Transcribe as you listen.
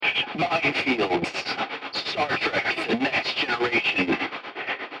Minefields, Star Trek, The Next Generation,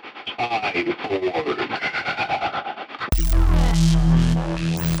 Cyborg.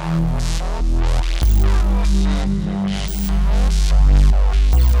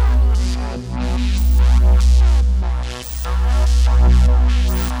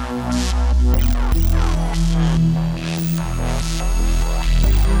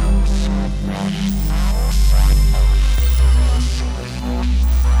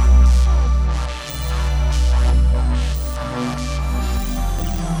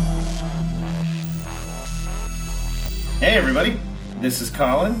 Hey everybody, this is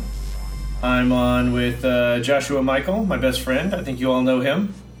Colin. I'm on with Joshua Michael, my best friend. I think you all know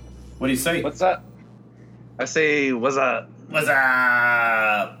him. What do you say? What's up? I say, what's up? What's up?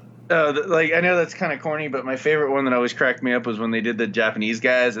 I know that's kind of corny, but my favorite one that always cracked me up was when they did the Japanese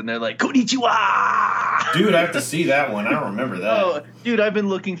guys, and they're like, Konnichiwa! Dude, I have to see that one. I don't remember that. Oh, dude, I've been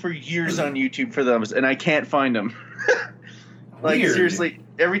looking for years on YouTube for them, and I can't find them. Weird. Seriously,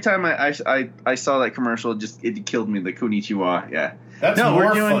 every time I saw that commercial, it killed me, the Konnichiwa, yeah. That's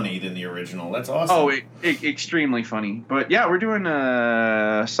more funny than the original. That's awesome. Oh, extremely funny. But yeah, we're doing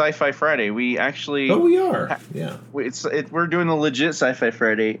Sci-Fi Friday. We actually... Oh, we are. Yeah. We're doing a legit Sci-Fi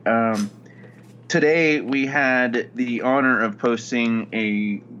Friday. Today we had the honor of posting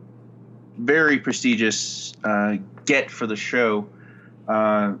a very prestigious get for the show,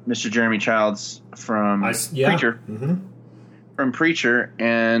 Mr. Jeremy Childs from Preacher. Mm-hmm. From Preacher,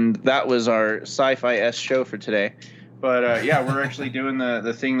 and that was our Sci-Fi-S show for today. But yeah, we're actually doing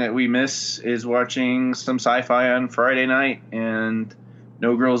the thing that we miss is watching some sci-fi on Friday night, and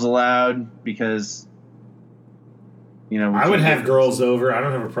no girls allowed because, you know. I would have girls over. I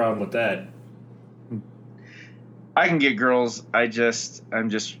don't have a problem with that. I can get girls. I'm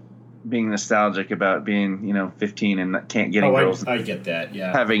just being nostalgic about being 15 and can't get girls. I get that.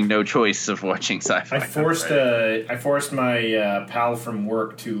 Yeah, having no choice of watching sci-fi. I forced my pal from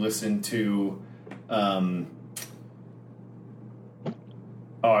work to listen to.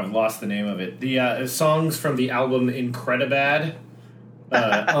 I've lost the name of it. The songs from the album Incredibad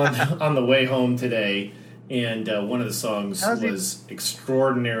on the way home today, and one of the songs was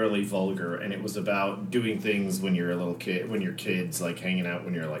extraordinarily vulgar, and it was about doing things when you're a little kid, when you're kids, like hanging out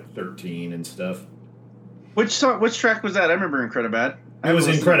when you're like 13 and stuff. Which track was that? I remember Incredibad. It was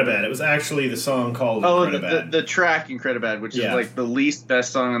Incredibad. It was actually the song called Incredibad. The track Incredibad, which is like the least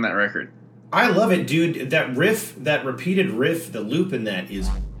best song on that record. I love it, dude. That riff, that repeated riff, the loop in that is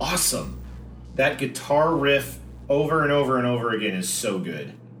awesome. That guitar riff over and over and over again is so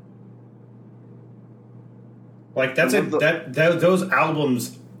good. Like those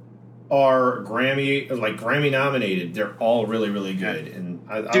albums are Grammy nominated. They're all really, really good, and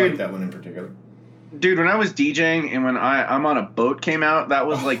I like that one in particular. Dude, when I was DJing and when I'm on a Boat came out, that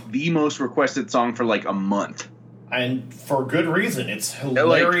was like the most requested song for like a month. And for good reason. It's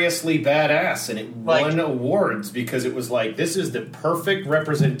hilariously badass, and it won awards because it was like, this is the perfect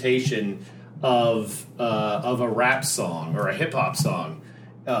representation of a rap song or a hip-hop song.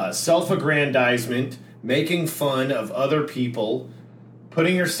 Self-aggrandizement, making fun of other people,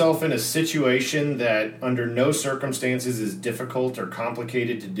 putting yourself in a situation that under no circumstances is difficult or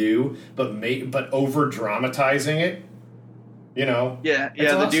complicated to do, but over-dramatizing it. Yeah,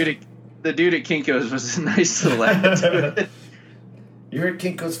 awesome. The dude at Kinko's was nice to laugh to it. You're at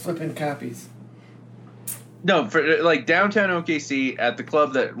Kinko's flipping copies. No, for like downtown OKC at the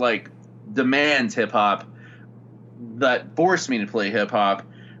club that like demands hip hop, that forced me to play hip hop,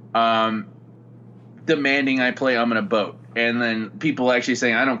 demanding I play I'm in a Boat, and then people actually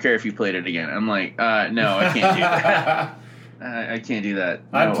saying I don't care if you played it again. I'm like, no, I can't do that. I can't do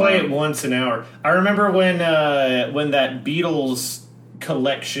that. No, I play it once an hour. I remember when that Beatles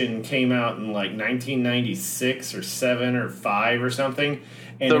collection came out in like 1996 or 7 or 5 or something,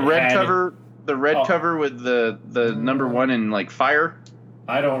 and the red cover with the number one in like fire.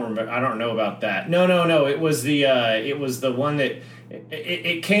 I don't remember. I don't know about that. No. It was the one that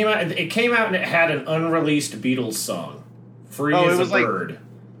it came out. It came out and it had an unreleased Beatles song, "Free as a Bird."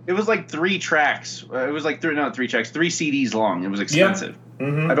 It was like 3 tracks. It was like 3 tracks, 3 CDs long. It was expensive. Yep.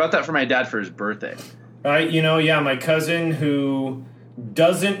 Mm-hmm. I bought that for my dad for his birthday. My cousin who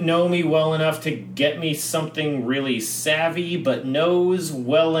doesn't know me well enough to get me something really savvy, but knows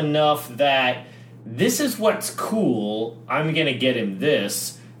well enough that this is what's cool, I'm going to get him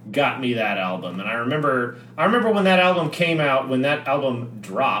this, got me that album. And I remember when that album came out, when that album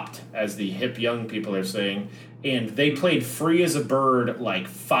dropped, as the hip young people are saying, and they played Free as a Bird like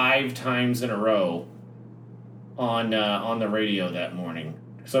 5 times in a row on the radio that morning.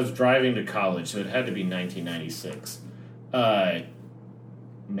 So I was driving to college, so it had to be 1996.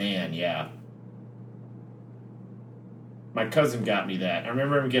 Man, yeah. My cousin got me that. I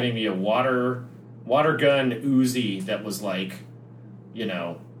remember him getting me a water gun Uzi that was like, you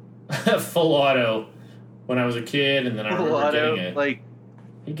know, full auto when I was a kid, and then I remember getting it. Like,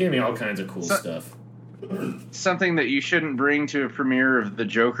 he gave me all kinds of cool stuff. Something that you shouldn't bring to a premiere of The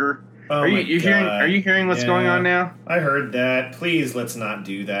Joker. Oh Are you hearing? Are you hearing what's going on now? I heard that. Please, let's not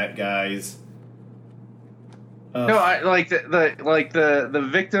do that, guys. No, I like the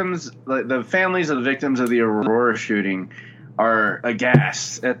victims, like the families of the victims of the Aurora shooting, are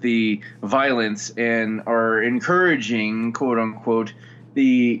aghast at the violence and are encouraging, quote unquote,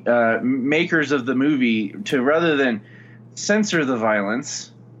 the makers of the movie to, rather than censor the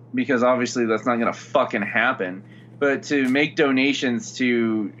violence, because obviously that's not going to fucking happen, but to make donations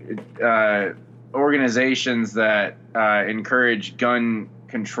to organizations that encourage gun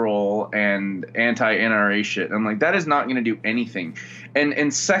control and anti-NRA shit. I'm like, that is not going to do anything.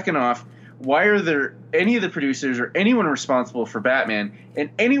 And second off, why are there any of the producers or anyone responsible for Batman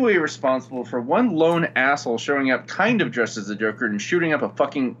in any way responsible for one lone asshole showing up kind of dressed as the Joker and shooting up a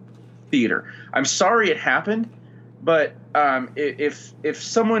fucking theater? I'm sorry it happened, but if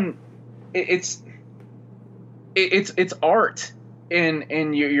someone, it's art,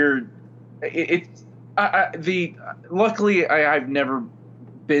 and you're luckily I've never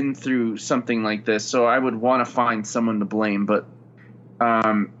been through something like this, so I would want to find someone to blame, but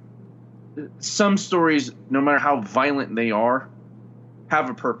some stories, no matter how violent they are, have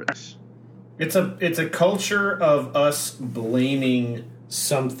a purpose. It's a culture of us blaming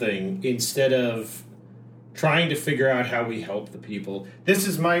something instead of trying to figure out how we help the people. This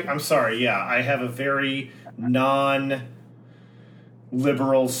is I'm sorry, yeah, I have a very non-liberal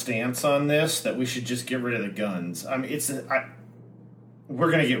stance on this, that we should just get rid of the guns. I mean, we're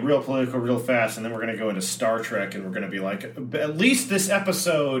going to get real political real fast, and then we're going to go into Star Trek, and we're going to be like, at least this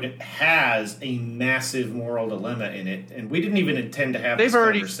episode has a massive moral dilemma in it, and we didn't even intend to have this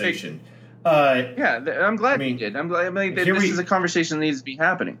conversation. I'm glad we did. I'm glad that this is a conversation that needs to be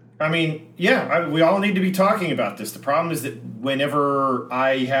happening. I mean, yeah, we all need to be talking about this. The problem is that whenever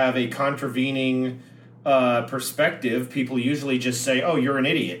I have a contravening perspective, people usually just say, oh, you're an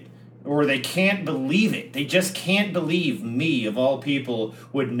idiot. Or they can't believe it. They just can't believe me, of all people,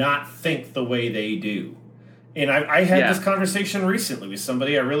 would not think the way they do. And I had this conversation recently with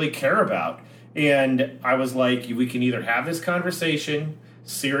somebody I really care about. And I was like, we can either have this conversation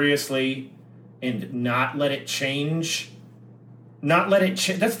seriously and not let it change. That's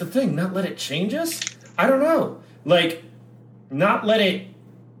the thing, not let it change us? I don't know. Like, not let it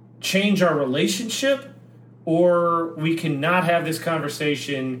change our relationship, or we can not have this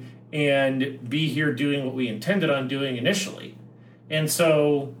conversation and be here doing what we intended on doing initially. And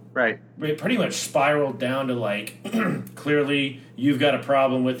so it pretty much spiraled down to like, clearly you've got a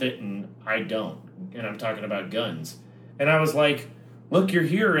problem with it and I don't. And I'm talking about guns. And I was like, look, you're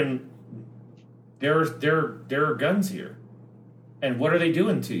here and there are guns here. And what are they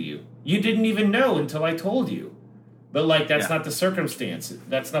doing to you? You didn't even know until I told you. But like, that's not the circumstance.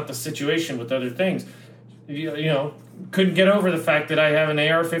 That's not the situation with other things. You know, couldn't get over the fact that I have an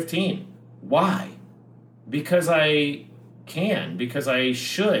AR-15. Why? Because I can. Because I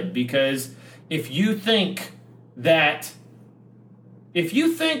should. Because if you think,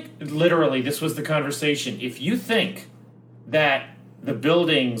 literally, this was the conversation, if you think that the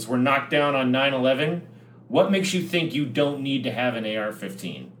buildings were knocked down on 9/11, what makes you think you don't need to have an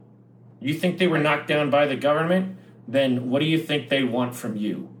AR-15? You think they were knocked down by the government? Then what do you think they want from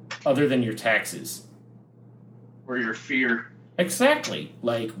you, other than your taxes? Or your fear. Exactly.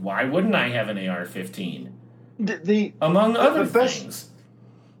 Like, why wouldn't I have an AR-15? Among other things.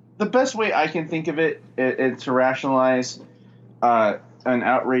 The best way I can think of it is to rationalize an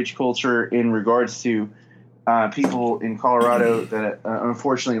outrage culture in regards to people in Colorado that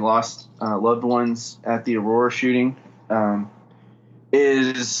unfortunately lost loved ones at the Aurora shooting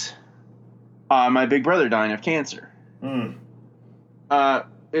is my big brother dying of cancer.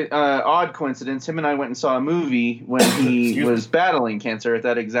 Odd coincidence, him and I went and saw a movie when he was battling cancer at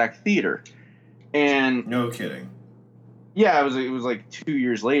that exact theater. And no kidding. Yeah, it was like 2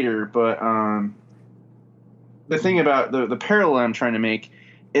 years later, but the thing about the parallel I'm trying to make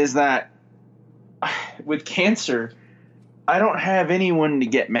is that with cancer, I don't have anyone to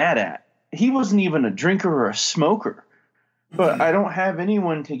get mad at. He wasn't even a drinker or a smoker, but I don't have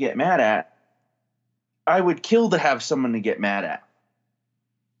anyone to get mad at. I would kill to have someone to get mad at.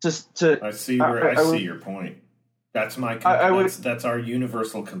 I see your point. That's my that's our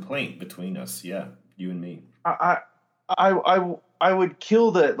universal complaint between us. Yeah, you and me. I would kill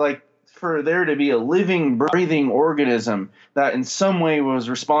the for there to be a living, breathing organism that in some way was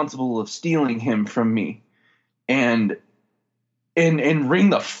responsible of stealing him from me and wring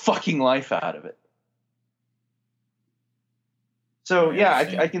the fucking life out of it. So yeah,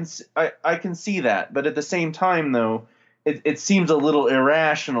 I can see that, but at the same time though, it seems a little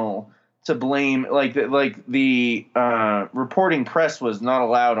irrational to blame like the reporting press was not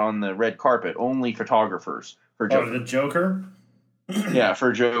allowed on the red carpet, only photographers for Joker. Oh, the Joker? Yeah,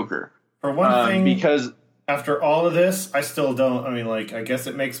 for Joker. For one thing, because after all of this, I still don't. I mean, like, I guess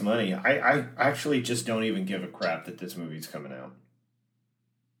it makes money. I actually just don't even give a crap that this movie's coming out.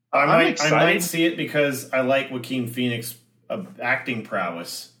 I might see it because I like Joaquin Phoenix acting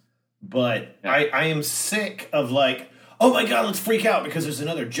prowess, but yeah. I am sick of like, oh my god, let's freak out because there's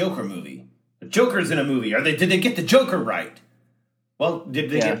another Joker movie. The Joker's in a movie. Did they get the Joker right? Well, did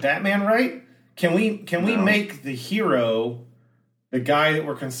they get Batman right? Can we make the hero the guy that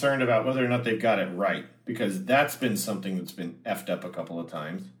we're concerned about whether or not they've got it right? Because that's been something that's been effed up a couple of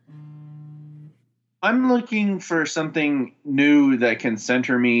times. I'm looking for something new that can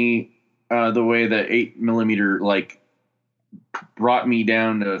center me the way that 8mm like brought me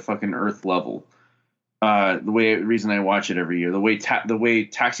down to fucking earth level. The reason I watch it every year, the way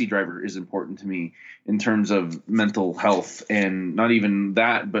Taxi Driver is important to me in terms of mental health, and not even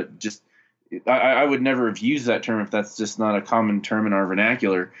that, but just I would never have used that term if that's just not a common term in our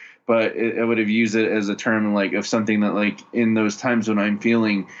vernacular. But I would have used it as a term like of something that like in those times when I'm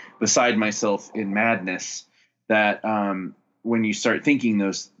feeling beside myself in madness, that when you start thinking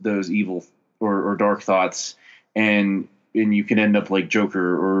those evil or dark thoughts, and you can end up like Joker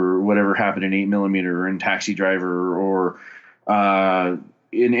or whatever happened in 8mm or in Taxi Driver or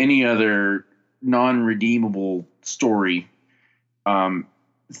in any other non-redeemable story.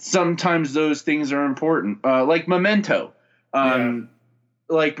 Sometimes those things are important, like Memento.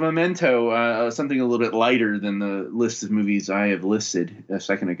 Like Memento, something a little bit lighter than the list of movies I have listed a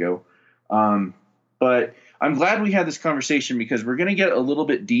second ago. But I'm glad we had this conversation because we're going to get a little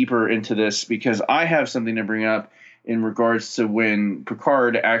bit deeper into this because I have something to bring up in regards to when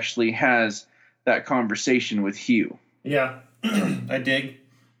Picard actually has that conversation with Hugh. Yeah, I dig.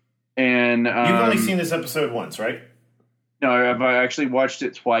 And you've only seen this episode once, right? No, I've actually watched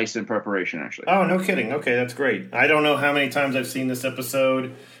it twice in preparation, actually. Oh, no kidding. Okay, that's great. I don't know how many times I've seen this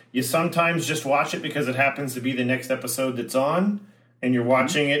episode. You sometimes just watch it because it happens to be the next episode that's on, and you're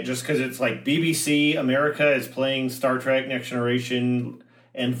watching it just because it's like BBC America is playing Star Trek Next Generation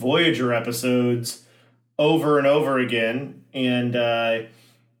and Voyager episodes over and over again, and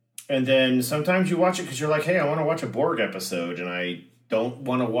then sometimes you watch it because you're like, hey, I want to watch a Borg episode, and I don't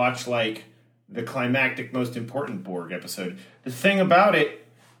want to watch like the climactic, most important Borg episode. The thing about it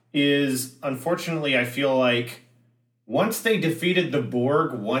is, unfortunately, I feel like once they defeated the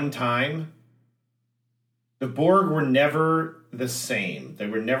Borg one time, the Borg were never the same. They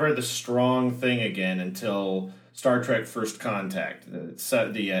were never the strong thing again until Star Trek First Contact,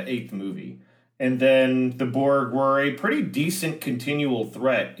 the eighth movie. And then the Borg were a pretty decent continual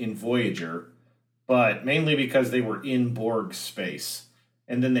threat in Voyager, but mainly because they were in Borg space.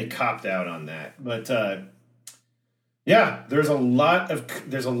 And then they copped out on that. But yeah, there's a lot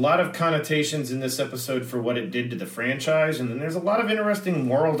of connotations in this episode for what it did to the franchise, and then there's a lot of interesting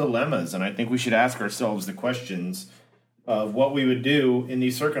moral dilemmas, and I think we should ask ourselves the questions of what we would do in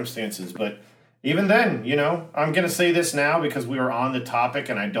these circumstances. But even then, I'm going to say this now because we were on the topic,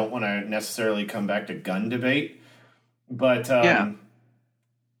 and I don't want to necessarily come back to gun debate. But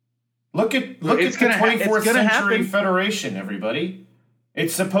look at the 24th century Federation, everybody.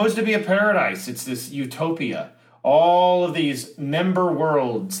 It's supposed to be a paradise. It's this utopia. All of these member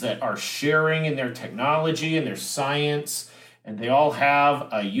worlds that are sharing in their technology and their science, and they all have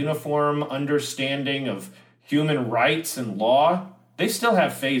a uniform understanding of human rights and law. They still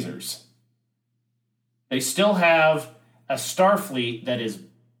have phasers. They still have a Starfleet that is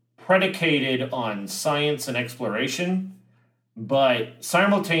predicated on science and exploration, but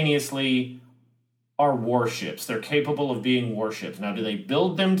simultaneously are warships. They're capable of being warships. Now, do they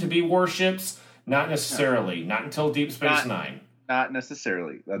build them to be warships? Not necessarily. Not until Deep Space Nine. Not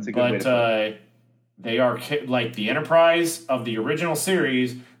necessarily. That's a good way to put it. They are, like the Enterprise of the original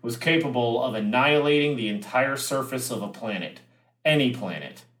series, was capable of annihilating the entire surface of a planet. Any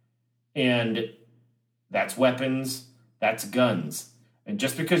planet. And that's weapons. That's guns. And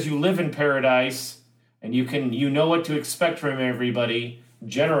just because you live in paradise and you know what to expect from everybody,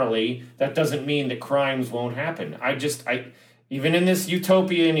 generally, that doesn't mean that crimes won't happen. Even in this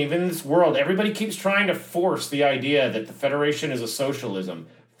utopia and even in this world, everybody keeps trying to force the idea that the Federation is a socialism.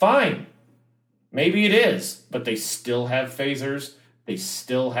 Fine. Maybe it is, but they still have phasers. They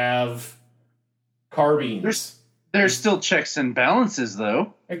still have carbines. There's still checks and balances,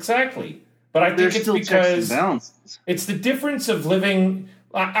 though. Exactly. But I think There's it's still because checks and balances. it's the difference of living.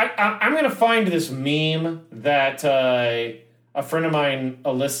 I'm going to find this meme that a friend of mine,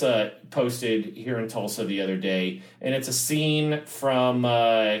 Alyssa, posted here in Tulsa the other day, and it's a scene from.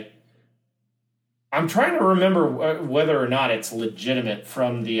 I'm trying to remember whether or not it's legitimate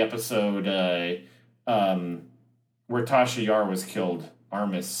from the episode where Tasha Yar was killed.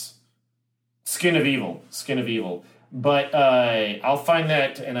 Armis, Skin of Evil. But I'll find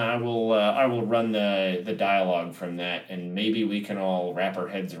that, and I will run the dialogue from that, and maybe we can all wrap our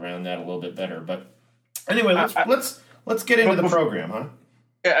heads around that a little bit better. But anyway, let's get into the program, huh?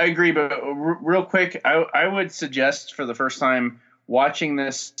 Yeah, I agree, but real quick, I would suggest for the first time watching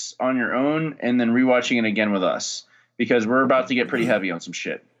this on your own and then rewatching it again with us, because we're about to get pretty heavy on some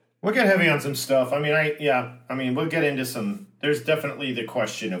shit. We'll get heavy on some stuff. I mean, we'll get into some. There's definitely the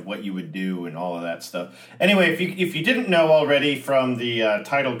question of what you would do and all of that stuff. Anyway, if you didn't know already from the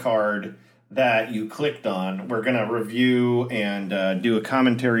title card that you clicked on, we're going to review and do a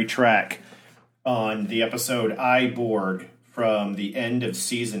commentary track on the episode I, Borg from the end of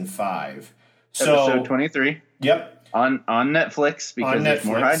season 5. Episode 23. Yep. On Netflix, because it's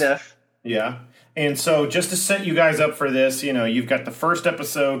more high def. Yeah. And so just to set you guys up for this, you've got the first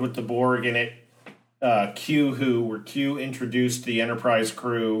episode with the Borg in it, where Q introduced the Enterprise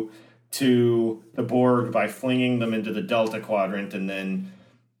crew to the Borg by flinging them into the Delta Quadrant and then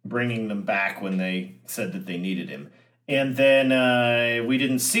bringing them back when they said that they needed him. And then we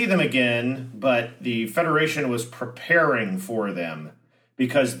didn't see them again, but the Federation was preparing for them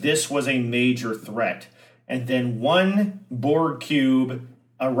because this was a major threat. And then one Borg cube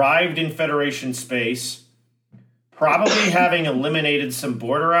arrived in Federation space, probably having eliminated some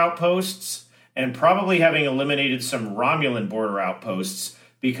border outposts and probably having eliminated some Romulan border outposts,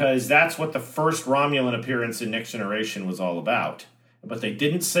 because that's what the first Romulan appearance in Next Generation was all about. But they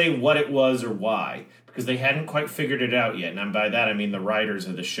didn't say what it was or why, because they hadn't quite figured it out yet. And by that, I mean the writers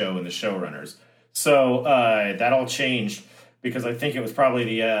of the show and the showrunners. So that all changed, because I think it was probably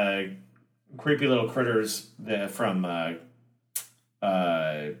the creepy little critters from...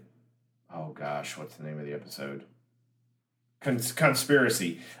 oh gosh, what's the name of the episode?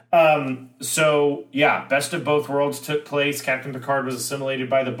 Conspiracy. So yeah, Best of Both Worlds took place. Captain Picard was assimilated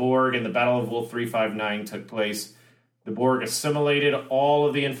by the Borg, and the Battle of Wolf 359 took place. The Borg assimilated all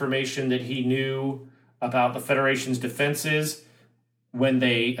of the information that he knew about the Federation's defenses when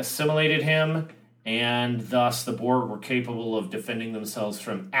they assimilated him, and thus the Borg were capable of defending themselves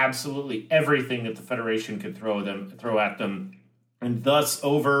from absolutely everything that the Federation could throw at them. And thus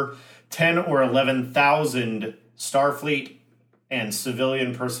over 10 or 11,000 Starfleet and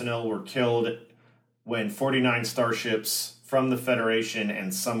civilian personnel were killed when 49 starships from the Federation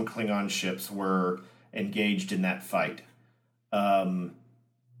and some Klingon ships were engaged in that fight. And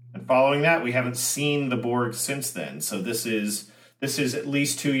following that, we haven't seen the Borg since then. So this is at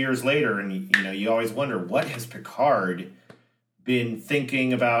least 2 years later, and you always wonder, what has Picard been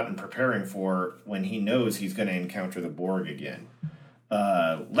thinking about and preparing for when he knows he's going to encounter the Borg again?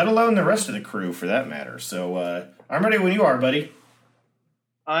 Let alone the rest of the crew, for that matter. So I'm ready when you are, buddy.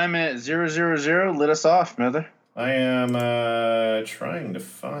 I'm at 000. Lit us off, mother. I am trying to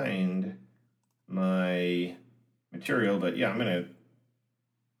find my material, but yeah, I'm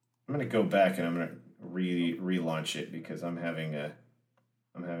gonna go back and I'm gonna relaunch it because I'm having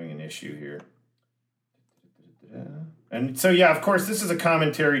an issue here. And so, yeah, of course, this is a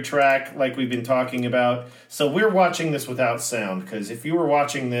commentary track like we've been talking about. So we're watching this without sound, because if you were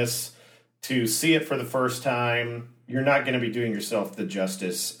watching this to see it for the first time, you're not going to be doing yourself the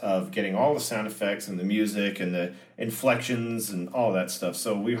justice of getting all the sound effects and the music and the inflections and all that stuff.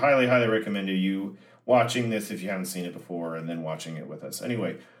 So we highly, highly recommend you watching this if you haven't seen it before and then watching it with us.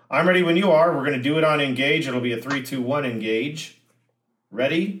 Anyway, I'm ready when you are. We're going to do it on engage. It'll be a 3, 2, 1 engage.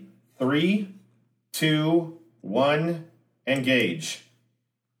 Ready? 3, 2, 1, engage.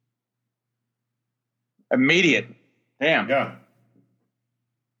 Immediate. Damn. Yeah.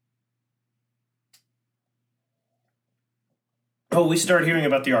 Oh, we start hearing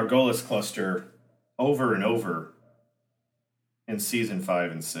about the Argolis cluster over and over in season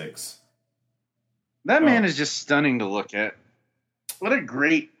 5 and 6. That man is just stunning to look at. What a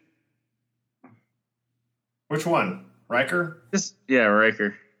great... Which one? Riker?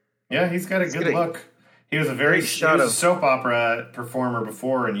 Riker. Yeah, he's got a good look. He was a soap opera performer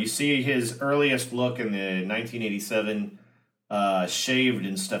before, and you see his earliest look in the 1987 shaved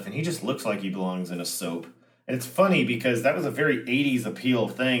and stuff, and he just looks like he belongs in a soap. And it's funny because that was a very 80s appeal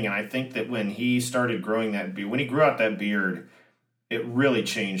thing, and I think that when he started growing that beard, when he grew out that beard, It really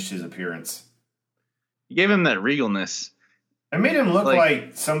changed his appearance. You gave him that regalness. It made him look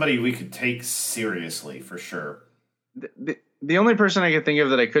like somebody we could take seriously, for sure. The only person I could think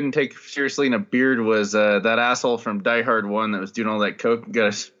of that I couldn't take seriously in a beard was that asshole from Die Hard 1 that was doing all that coke and got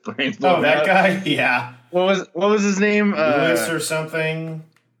his brains blown Oh, that out. guy? Yeah. What was his name? Lewis or something?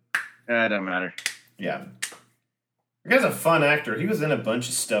 It doesn't matter. Yeah. The guy's a fun actor. He was in a bunch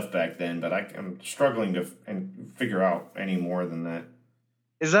of stuff back then, but I'm struggling to figure out any more than that.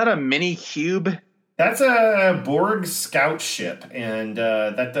 Is that a mini cube? That's a Borg scout ship, and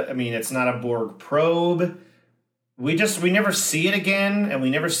it's not a Borg probe. We never see it again, and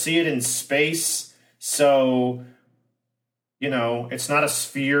we never see it in space. So, it's not a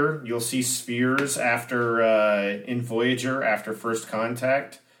sphere. You'll see spheres after in Voyager after First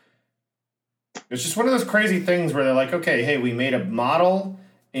Contact. It's just one of those crazy things where they're like, okay, hey, we made a model,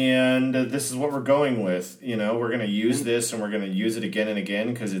 and this is what we're going with. We're going to use this, and we're going to use it again and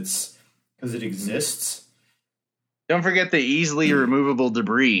again because it exists. Don't forget the easily removable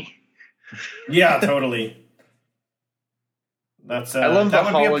debris. Yeah, totally. That's I love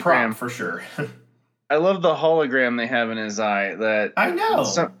that the would hologram be a prop for sure. I love the hologram they have in his eye. That I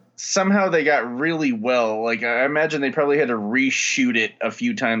know. Somehow they got really well. Like I imagine they probably had to reshoot it a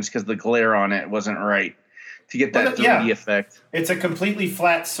few times because the glare on it wasn't right to get that 3D effect. It's a completely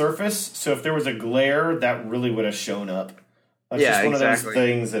flat surface, so if there was a glare, that really would have shown up. That's just one of those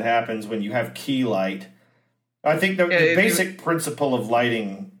things that happens when you have key light. I think the basic principle of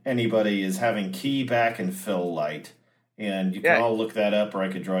lighting anybody is having key, back, and fill light. And you can all look that up, or I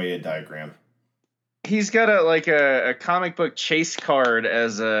could draw you a diagram. He's got a comic book chase card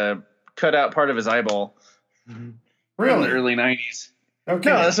as a cutout part of his eyeball. Really? In the early 90s. Okay.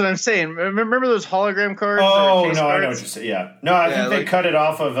 No, that's what I'm saying. Remember those hologram cards? Oh, no, cards? I know what you're saying. Yeah. No, I think they cut it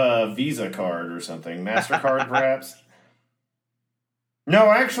off of a Visa card or something. MasterCard, perhaps? No,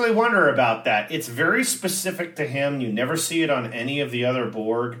 I actually wonder about that. It's very specific to him. You never see it on any of the other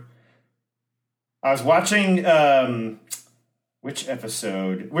Borg. I was watching, which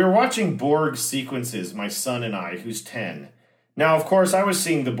episode? We were watching Borg sequences, my son and I, who's 10. Now, of course, I was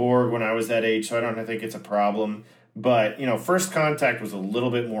seeing the Borg when I was that age, so I don't think it's a problem. But, First Contact was a little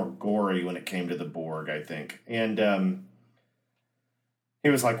bit more gory when it came to the Borg, I think. And he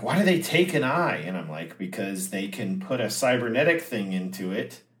was like, why do they take an eye? And I'm like, because they can put a cybernetic thing into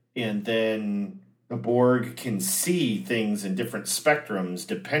it, and then the Borg can see things in different spectrums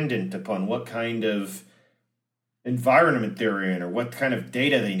dependent upon what kind of environment they're in or what kind of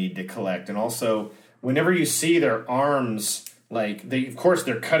data they need to collect. And also, whenever you see their arms,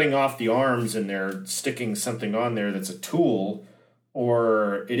 they're cutting off the arms and they're sticking something on there that's a tool,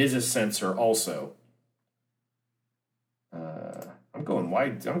 or it is a sensor also. I'm going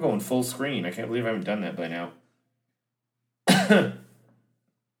wide. I'm going full screen. I can't believe I haven't done that by now.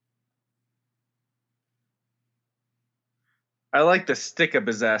 I like the stick up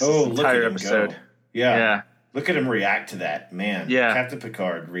his ass this entire episode. Go. Yeah. Look at him react to that, man. Yeah. Captain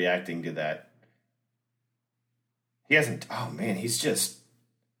Picard reacting to that. He hasn't. Oh man, he's just.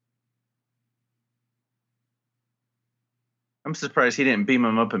 I'm surprised he didn't beam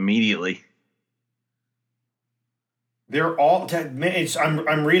him up immediately. They're all. Man,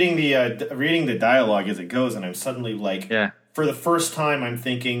 I'm reading the dialogue as it goes, and I'm suddenly like, for the first time, I'm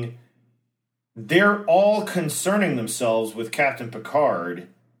thinking, they're all concerning themselves with Captain Picard.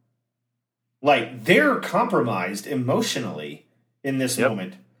 Like, they're compromised emotionally in this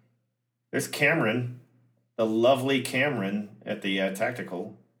moment. There's Cameron, the lovely Cameron at the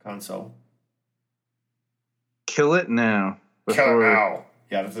tactical console. Kill it now. Kill it now.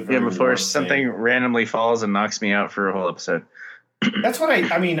 Yeah, that's a very before something randomly falls and knocks me out for a whole episode. That's what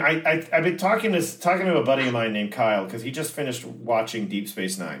I've been talking to a buddy of mine named Kyle, because he just finished watching Deep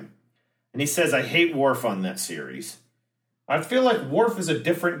Space Nine. And he says, I hate Worf on that series. I feel like Worf is a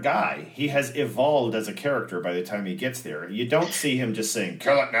different guy. He has evolved as a character by the time he gets there. You don't see him just saying,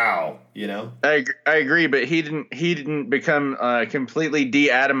 kill it now, I agree, but he didn't become completely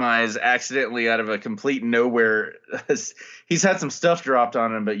de-atomized accidentally out of a complete nowhere. He's had some stuff dropped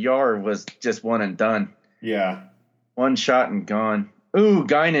on him, but Yar was just one and done. Yeah. One shot and gone. Ooh,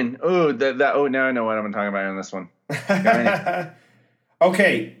 Guinan. Ooh, now I know what I'm talking about on this one. Guinan.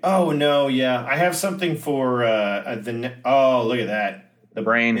 Okay. Oh, no, yeah. I have something for look at that. The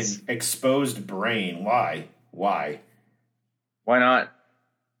brains. Exposed brain. Why? Why not?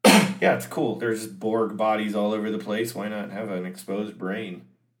 Yeah, it's cool. There's Borg bodies all over the place. Why not have an exposed brain?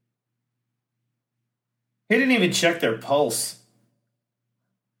 He didn't even check their pulse.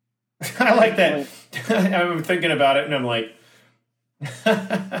 I like that. I'm thinking about it, and I'm like...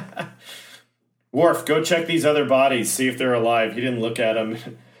 Worf, go check these other bodies, see if they're alive. He didn't look at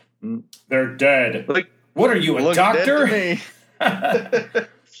them. They're dead. What are you, a doctor? Dead to me.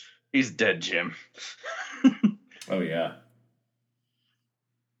 He's dead, Jim. Oh, yeah.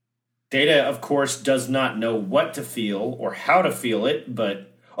 Data, of course, does not know what to feel or how to feel it,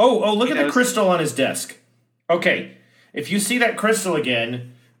 but... Oh, look at the crystal on his desk. Okay, if you see that crystal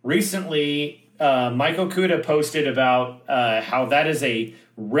again, recently Mike Okuda posted about how that is a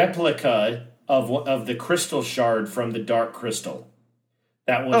replica of the crystal shard from the Dark Crystal.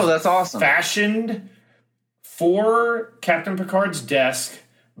 That was that's awesome. Fashioned for Captain Picard's desk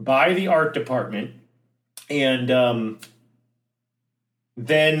by the art department. And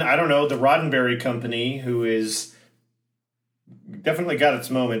then, I don't know, the Roddenberry Company, who is definitely got its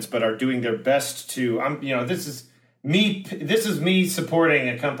moments, but are doing their best to, this is me supporting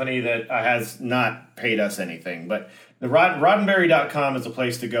a company that has not paid us anything, but the Roddenberry.com is a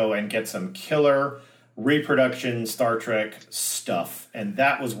place to go and get some killer reproduction Star Trek stuff. And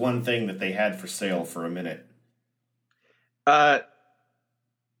that was one thing that they had for sale for a minute.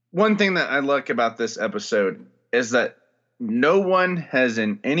 One thing that I like about this episode is that no one has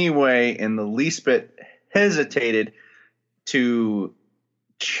in any way in the least bit hesitated to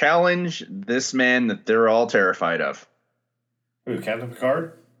challenge this man that they're all terrified of. Who, Captain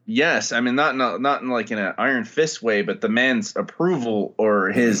Picard? Yes, I mean not in like in an iron fist way, but the man's approval or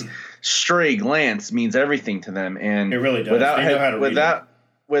his stray glance means everything to them. And it really does.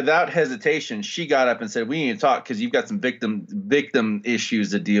 Without hesitation, she got up and said, "We need to talk because you've got some victim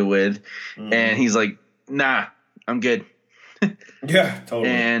issues to deal with." Mm. And he's like, "Nah, I'm good." Yeah,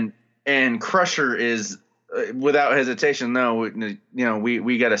 totally. And Crusher is without hesitation. No,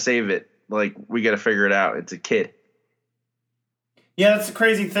 we got to save it. Like we got to figure it out. It's a kid. Yeah, that's the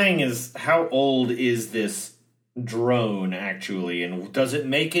crazy thing is how old is this drone actually, and does it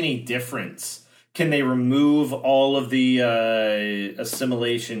make any difference? Can they remove all of the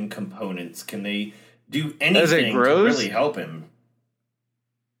assimilation components? Can they do anything to really help him?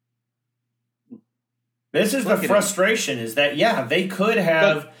 This is the frustration is that, they could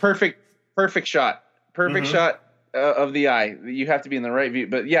have... Perfect shot. Perfect shot of the eye. You have to be in the right view.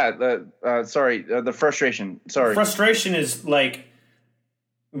 But the frustration. Sorry. Frustration is like,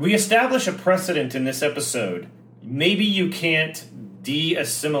 we establish a precedent in this episode. Maybe you can't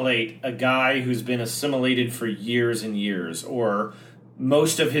de-assimilate a guy who's been assimilated for years and years, or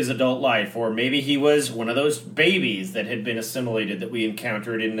most of his adult life, or maybe he was one of those babies that had been assimilated that we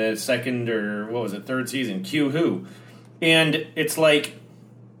encountered in the third season, Q-Who. And it's like,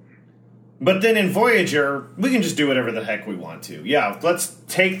 but then in Voyager, we can just do whatever the heck we want to. Yeah, let's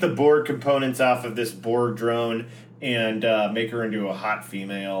take the Borg components off of this Borg drone and make her into a hot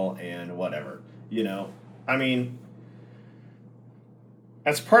female and whatever, I mean,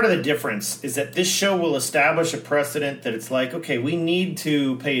 that's part of the difference, is that this show will establish a precedent that it's like, okay, we need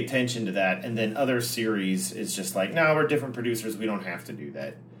to pay attention to that, and then other series is just like, no, we're different producers, we don't have to do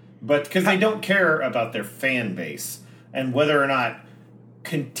that. But because they don't care about their fan base and whether or not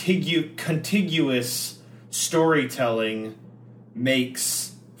contiguous storytelling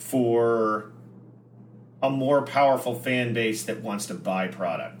makes for a more powerful fan base that wants to buy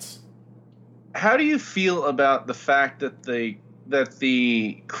products. How do you feel about the fact that the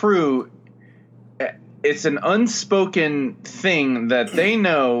crew, it's an unspoken thing that they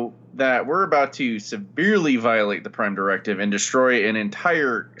know that we're about to severely violate the Prime Directive and destroy an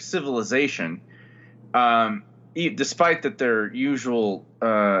entire civilization, despite that their usual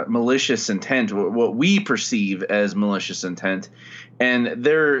malicious intent, what we perceive as malicious intent, and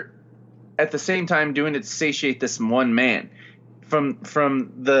they're at the same time doing it to satiate this one man. From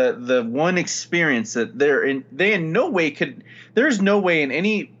the one experience that they in no way could. There's no way in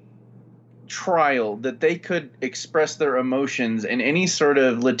any trial that they could express their emotions in any sort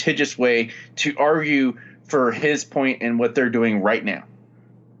of litigious way to argue for his point and what they're doing right now.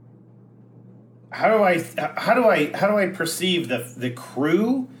 How do I perceive the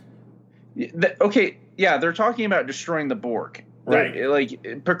crew? Okay, yeah, they're talking about destroying the Borg. Right.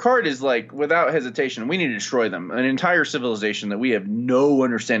 Like, Picard is like, without hesitation, we need to destroy them. An entire civilization that we have no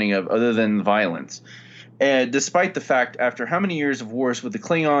understanding of other than violence. And despite the fact, after how many years of wars with the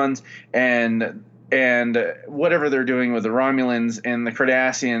Klingons and whatever they're doing with the Romulans and the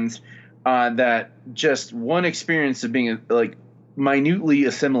Cardassians, that just one experience of being, like, minutely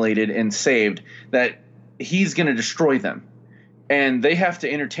assimilated and saved, that he's going to destroy them. And they have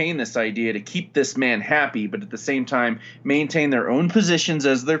to entertain this idea to keep this man happy, but at the same time maintain their own positions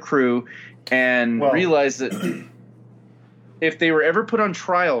as their crew and realize that if they were ever put on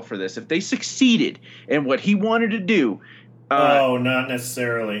trial for this, if they succeeded in what he wanted to do... not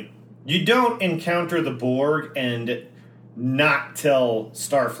necessarily. You don't encounter the Borg and not tell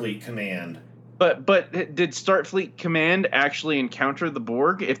Starfleet Command. But did Starfleet Command actually encounter the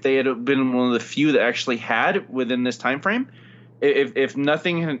Borg if they had been one of the few that actually had within this time frame?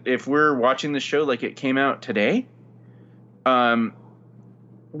 If we're watching the show like it came out today,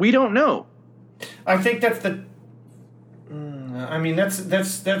 we don't know. I think that's the. I mean, that's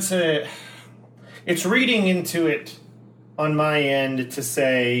a. It's reading into it on my end to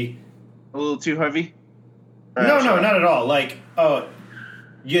say A little too heavy. no, not at all. Like,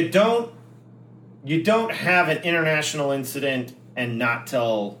 you don't have an international incident and not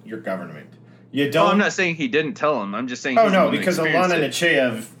tell your government. You don't. I'm not saying he didn't tell him. I'm just saying. Oh no, because Alana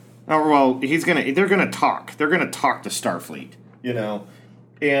Nechayev. Oh well, they're gonna talk. They're gonna talk to Starfleet. You know,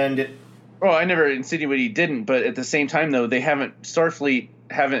 and. Well, I never insinuated he didn't, but at the same time, though, Starfleet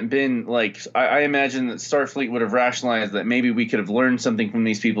haven't been like. I imagine that Starfleet would have rationalized that maybe we could have learned something from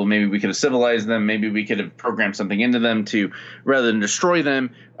these people. Maybe we could have civilized them. Maybe we could have programmed something into them to, rather than destroy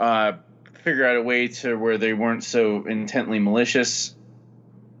them, figure out a way to where they weren't so intently malicious.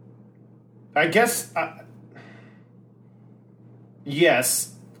 I guess.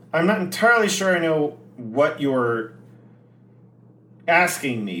 Yes, I'm not entirely sure I know what you're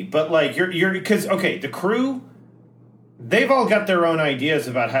asking me, but like you're because okay, the crew, they've all got their own ideas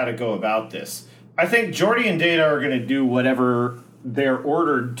about how to go about this. I think Geordi and Data are going to do whatever they're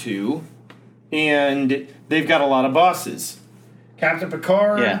ordered to, and they've got a lot of bosses. Captain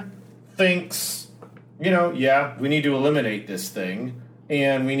Picard thinks, we need to eliminate this thing,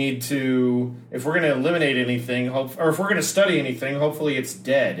 and we need to, if we're going to eliminate anything, or if we're going to study anything, hopefully it's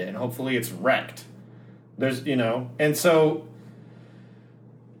dead, and hopefully it's wrecked. There's, and so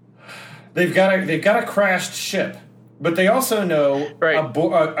they've got a crashed ship, but they also know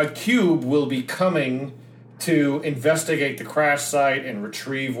a cube will be coming to investigate the crash site and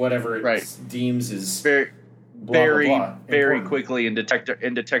retrieve whatever it deems is very quickly and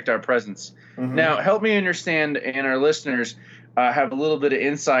detect our presence. Mm-hmm. Now, help me understand, and our listeners have a little bit of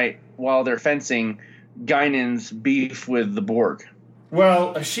insight while they're fencing Guinan's beef with the Borg.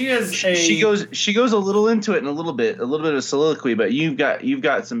 Well, she goes a little into it in a little bit of a soliloquy, but you've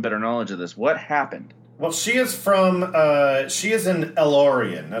got some better knowledge of this. What happened? Well, she is she is an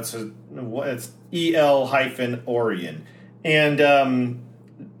Elorian. It's EL-Orion, and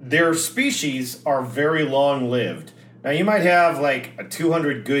their species are very long lived. Now, you might have like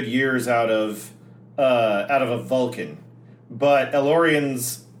 200 good years out of a Vulcan, but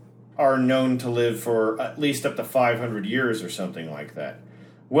Elorians are known to live for at least up to 500 years or something like that.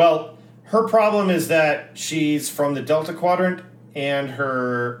 Well, her problem is that she's from the Delta Quadrant, and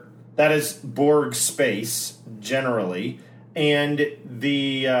that is Borg space generally, and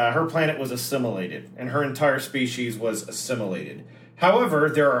her planet was assimilated, and her entire species was assimilated. However,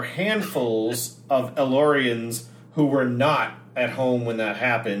 there are handfuls of Elorians who were not at home when that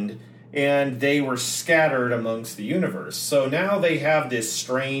happened, and they were scattered amongst the universe. So now they have this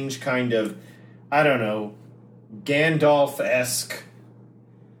strange kind of, I don't know, Gandalf-esque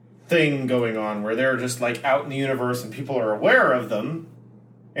thing going on where they're just like out in the universe and people are aware of them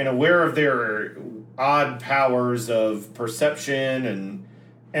and aware of their odd powers of perception and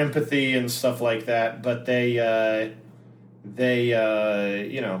empathy and stuff like that. But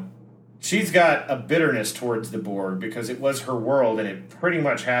she's got a bitterness towards the Borg because it was her world and it pretty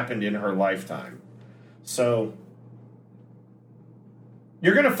much happened in her lifetime. So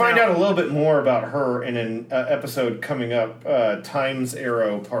you're going to find out a little bit more about her in an episode coming up, Time's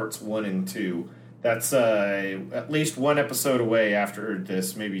Arrow Parts 1 and 2. That's at least one episode away after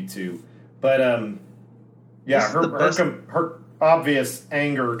this, maybe two. But her obvious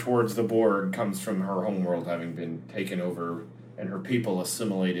anger towards the Borg comes from her homeworld having been taken over and her people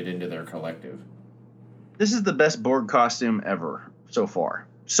assimilated into their collective. This is the best Borg costume ever so far.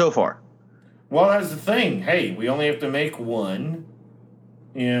 Well, that's the thing. Hey, we only have to make one,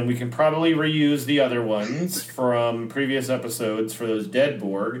 and we can probably reuse the other ones from previous episodes for those dead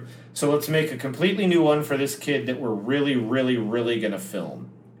Borg. So let's make a completely new one for this kid that we're really, really, really going to film.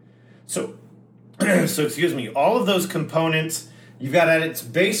 So excuse me, all of those components, you've got at its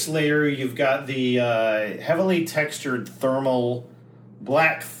base layer, you've got the heavily textured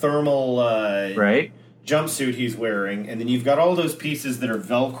black thermal jumpsuit he's wearing, and then you've got all those pieces that are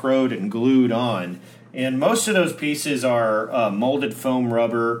Velcroed and glued on. And most of those pieces are molded foam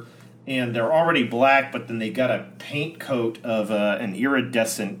rubber, and they're already black, but then they got a paint coat of an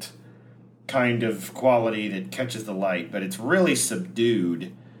iridescent kind of quality that catches the light, but it's really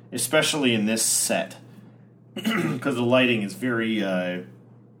subdued, especially in this set, because the lighting is very,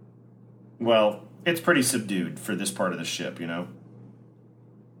 it's pretty subdued for this part of the ship,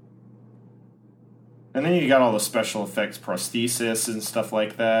 And then you got all the special effects prosthesis and stuff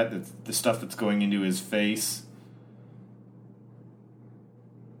like that. The stuff that's going into his face.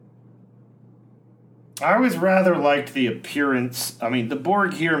 I always rather liked the appearance. I mean, the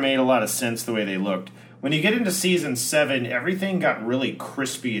Borg here made a lot of sense the way they looked. When you get into Season 7, everything got really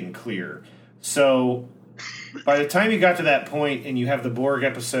crispy and clear. So, by the time you got to that point and you have the Borg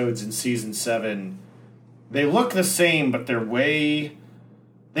episodes in Season 7, they look the same, but they're way...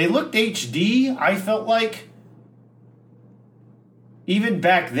 They looked HD, I felt like. Even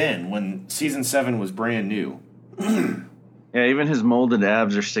back then, when Season 7 was brand new. Yeah, even his molded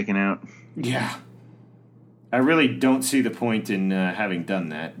abs are sticking out. Yeah. I really don't see the point in having done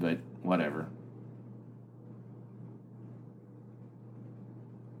that, but whatever.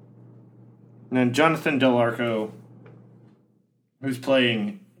 And then Jonathan Del Arco, who's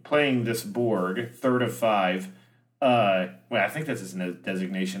playing this Borg, third of 5. Well, I think that's his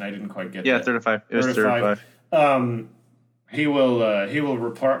designation. I didn't quite get that. Yeah, third of 5. It was third of 5. He will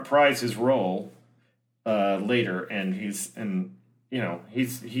reprise his role later, and he's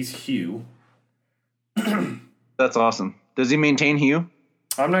Hugh. That's awesome. Does he maintain Hugh?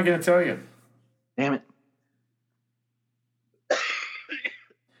 I'm not going to tell you. Damn it.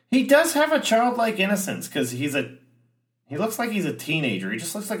 He does have a childlike innocence because he looks like he's a teenager. He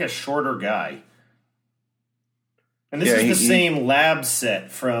just looks like a shorter guy. And this is the same lab set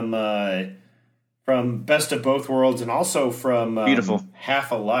from Best of Both Worlds and also from Beautiful.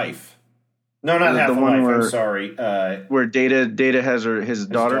 Half a Life. No, not Half a Life. I'm sorry. Where Data has his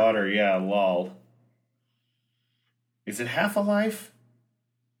daughter. His daughter, yeah, lol. Is it Half a Life?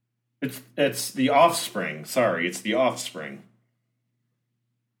 It's The Offspring. Sorry, it's The Offspring.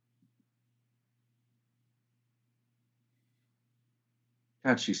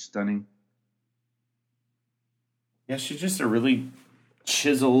 God, she's stunning. Yeah, she's just a really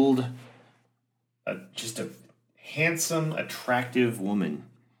chiseled, just a handsome, attractive woman.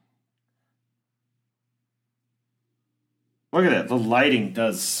 Look at that. The lighting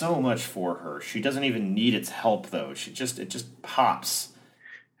does so much for her. She doesn't even need its help, though. It just pops.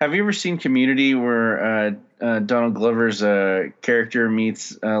 Have you ever seen Community where Donald Glover's character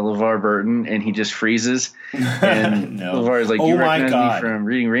meets LeVar Burton and he just freezes? And no. LeVar is like, do you recognize me from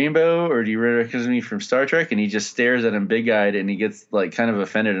Reading Rainbow or do you recognize me from Star Trek? And he just stares at him big-eyed and he gets like kind of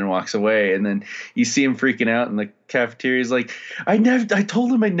offended and walks away. And then you see him freaking out in the cafeteria. He's like, I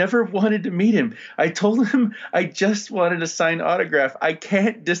told him I never wanted to meet him. I told him I just wanted a signed autograph. I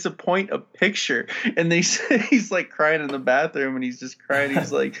can't disappoint a picture. And he's like crying in the bathroom and he's just crying.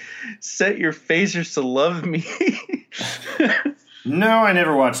 He's like, set your phasers to love me. No, I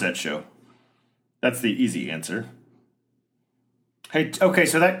never watched that show. That's the easy answer. Hey, okay,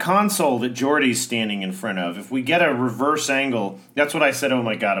 so that console that Geordi's standing in front of, if we get a reverse angle, that's what I said, oh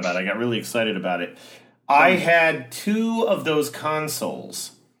my God, about it. I got really excited about it. I had 2 of those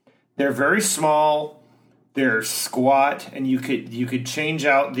consoles. They're very small, they're squat, and you could change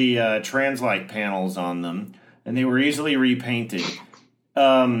out the Translight panels on them, and they were easily repainted.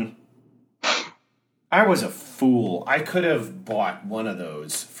 I was a fool. I could have bought one of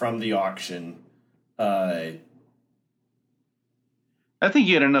those from the auction. I think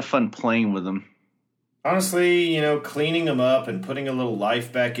you had enough fun playing with them. Honestly, cleaning them up and putting a little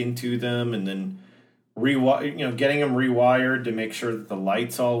life back into them, and then getting them rewired to make sure that the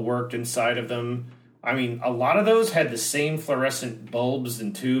lights all worked inside of them. I mean, a lot of those had the same fluorescent bulbs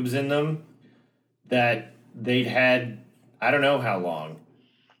and tubes in them that they'd had, I don't know how long.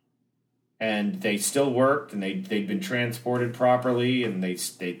 And they still worked, and they'd been transported properly, and they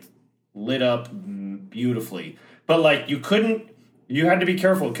lit up beautifully. But, like, you had to be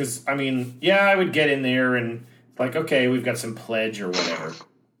careful, because, I mean, yeah, I would get in there, and, like, okay, we've got some pledge or whatever.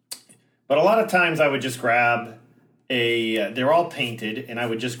 But a lot of times I would just grab they're all painted, and I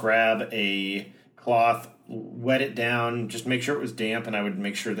would just grab a cloth, wet it down, just make sure it was damp, and I would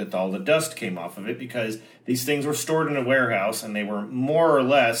make sure that all the dust came off of it, because these things were stored in a warehouse, and they were more or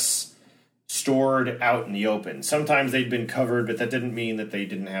less stored out in the open. Sometimes they'd been covered, but that didn't mean that they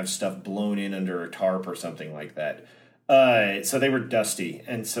didn't have stuff blown in under a tarp or something like that. So they were dusty,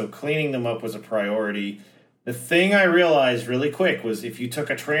 and so cleaning them up was a priority. The thing I realized really quick was if you took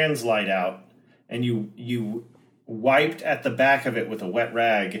a Translight out and you wiped at the back of it with a wet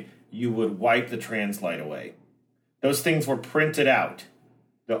rag, you would wipe the Translight away. Those things were printed out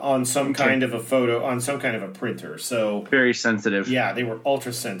on some kind of a photo, on some kind of a printer. So very sensitive. Yeah, they were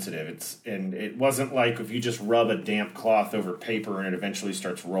ultra sensitive. And it wasn't like if you just rub a damp cloth over paper and it eventually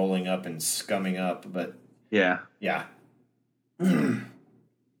starts rolling up and scumming up. But yeah. Ooh,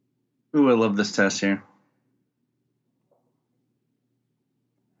 I love this test here.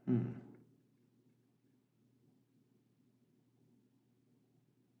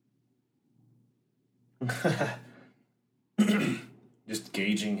 Just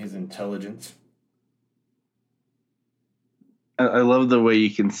gauging his intelligence. I love the way you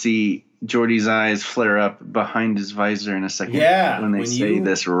can see Geordi's eyes flare up behind his visor in a second. Yeah, when they say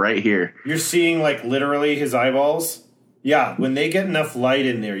this right here. You're seeing, like, literally his eyeballs. Yeah, when they get enough light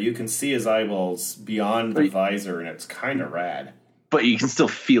in there, you can see his eyeballs beyond the visor, and it's kind of rad. But you can still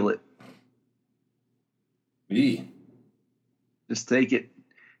feel it. Eee. Just take it.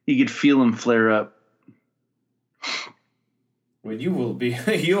 You could feel him flare up. Well, you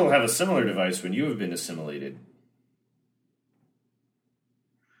will have a similar device when you have been assimilated.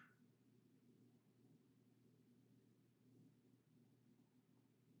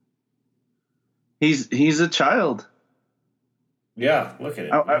 He's a child. Yeah, look at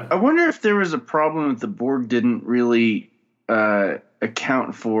it. I wonder if there was a problem that the Borg didn't really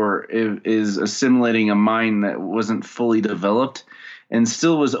account for is assimilating a mind that wasn't fully developed and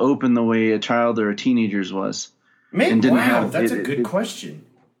still was open the way a child or a teenager's was. Maybe, wow, that's a good question.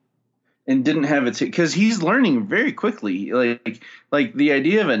 And didn't have it because he's learning very quickly. Like the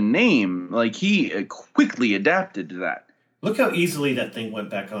idea of a name, like he quickly adapted to that. Look how easily that thing went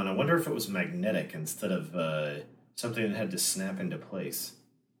back on. I wonder if it was magnetic instead of something that had to snap into place.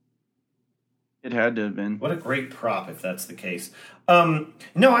 It had to have been. What a great prop if that's the case. No,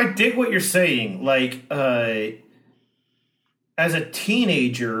 I dig what you're saying. Like, as a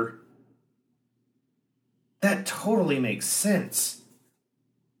teenager, that totally makes sense.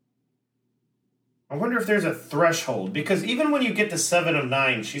 I wonder if there's a threshold, because even when you get to 7 of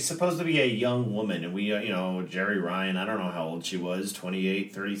 9, she's supposed to be a young woman, and we, Jerry Ryan, I don't know how old she was,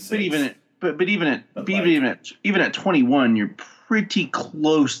 28, 36. But even at 21, you're pretty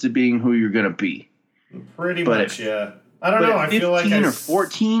close to being who you're going to be. Pretty much, yeah. I don't know. I feel like 15 or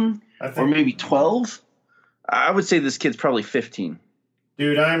 14 or maybe 12. I would say this kid's probably 15.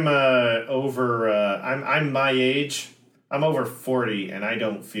 Dude, I'm I'm my age. I'm over 40, and I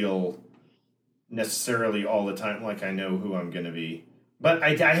don't feel necessarily all the time like I know who I'm going to be. But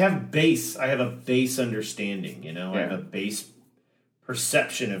I have a base understanding, Yeah. I have a base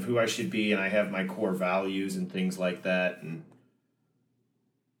perception of who I should be, and I have my core values and things like that, and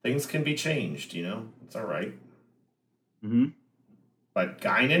things can be changed, It's all right. Mm-hmm. But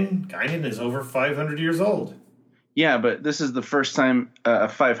Guinan is over 500 years old. Yeah, but this is the first time a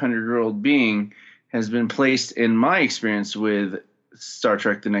 500-year-old being has been placed, in my experience with Star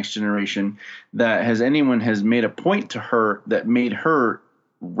Trek: The Next Generation, that anyone has made a point to her that made her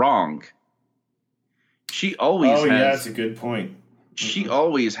wrong. She always has. Yeah, that's a good point. She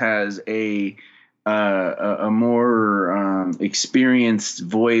always has a more experienced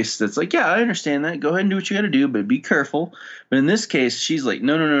voice that's like, yeah, I understand that. Go ahead and do what you got to do, but be careful. But in this case, she's like,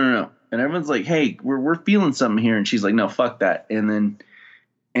 no. And everyone's like, hey, we're feeling something here. And she's like, no, fuck that. And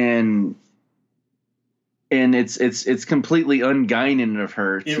it's completely un-Guinan of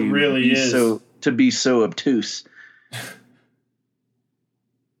her to be so obtuse.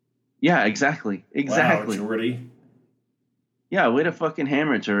 Yeah, exactly. Wow, Geordi. Yeah, way to fucking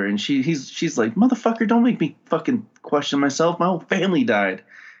hammer it to her. And she's like, motherfucker, don't make me fucking question myself. My whole family died.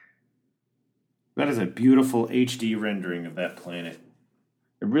 That is a beautiful HD rendering of that planet.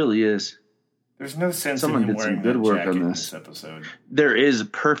 It really is. There's no sense Someone in him did some wearing good that work jacket on in this. this episode. There is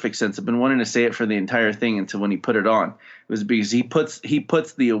perfect sense. I've been wanting to say it for the entire thing until when he put it on. It was because he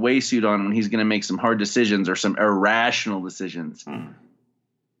puts the away suit on when he's going to make some hard decisions or some irrational decisions.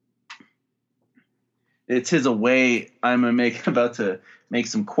 It's his away, about to make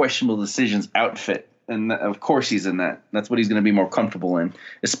some questionable decisions outfit. And of course he's in that. That's what he's going to be more comfortable in,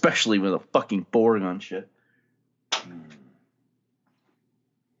 especially with a fucking Borg on shit.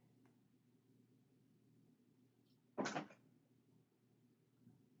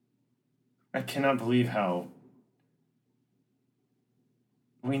 I cannot believe how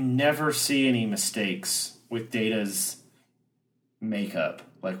we never see any mistakes with Data's makeup.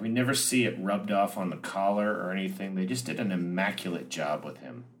 Like, we never see it rubbed off on the collar or anything. They just did an immaculate job with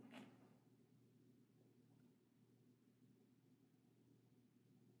him.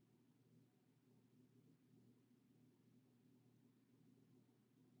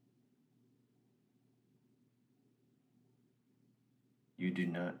 You do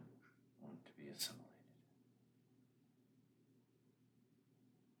not want to be assimilated.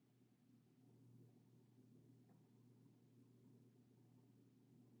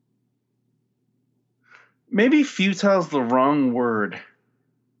 Maybe futile's the wrong word.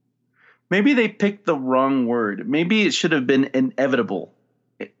 Maybe they picked the wrong word. Maybe it should have been inevitable.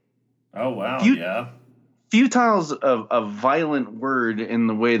 Oh, wow, yeah. Futile's a violent word in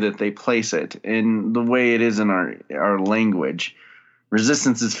the way that they place it, in the way it is in our language.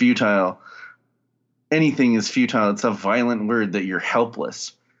 Resistance is futile. anything is futile. It's a violent word that you're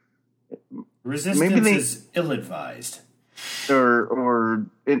helpless. Resistance is ill-advised. Or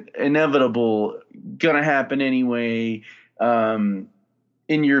inevitable, gonna happen anyway. In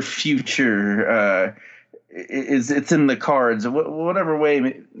your future, it's in the cards. Whatever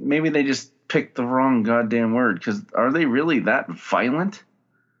way, maybe they just picked the wrong goddamn word. Because are they really that violent?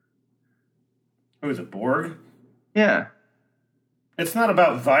 Who is it, Borg? Yeah. It's not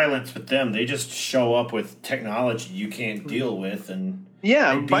about violence with them. They just show up with technology you can't deal with, and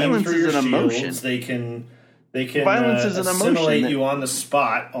yeah, they beam violence through is your an emotion. shields. They can Violence is an emotion assimilate that- you on the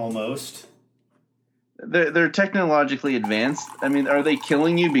spot almost. They're technologically advanced. I mean, are they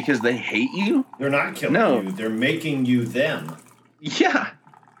killing you because they hate you? They're not killing you. They're making you them. Yeah.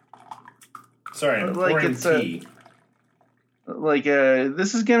 Sorry, I'm Like pouring it's tea.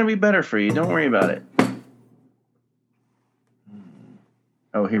 This is gonna be better for you. Don't worry about it.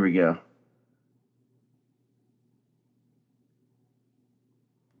 Oh, here we go.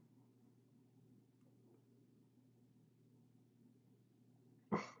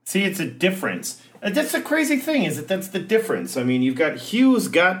 See, it's a difference. That's the crazy thing, is that's the difference. I mean, you've got Hugh's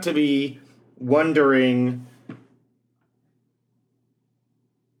got to be wondering,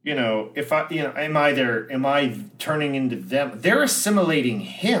 if am I turning into them? They're assimilating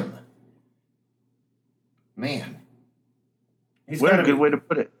him. Man. What a good way to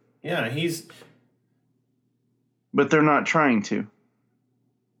put it. Yeah, But they're not trying to.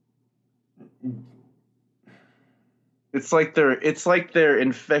 It's like they're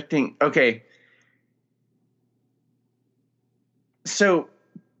infecting. Okay. So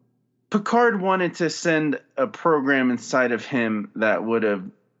Picard wanted to send a program inside of him that would have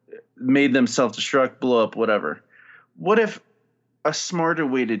made them self-destruct, blow up, whatever. What if a smarter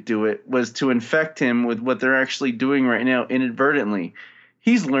way to do it was to infect him with what they're actually doing right now inadvertently?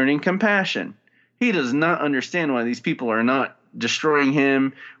 He's learning compassion. He does not understand why these people are not destroying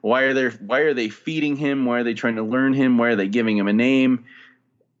him. Why are they feeding him? Why are they trying to learn him? Why are they giving him a name?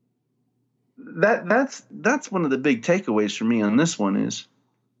 That's one of the big takeaways for me on this one is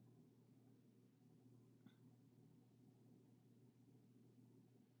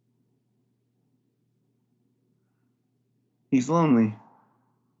he's lonely.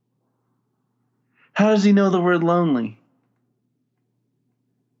 How does he know the word lonely?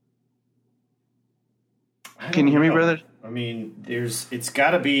 Can you hear me, brother? I mean, it's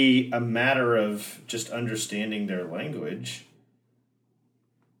got to be a matter of just understanding their language.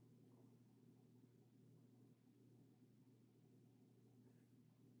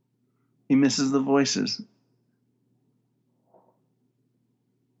 He misses the voices.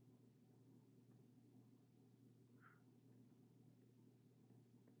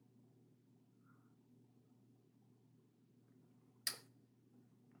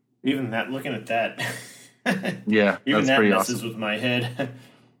 Even that, looking at that. Yeah, even that's that pretty messes awesome. with my head.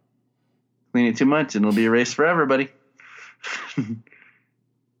 Clean it too much and it'll be erased forever, buddy.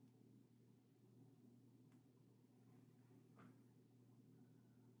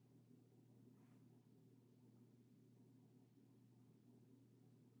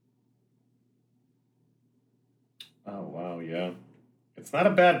 Oh, wow, yeah. It's not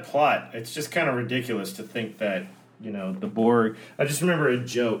a bad plot. It's just kind of ridiculous to think that, the Borg... I just remember a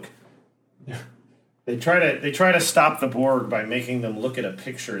joke. They try to stop the Borg by making them look at a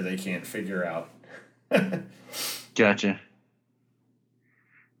picture they can't figure out. Gotcha.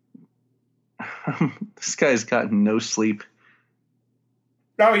 This guy's gotten no sleep.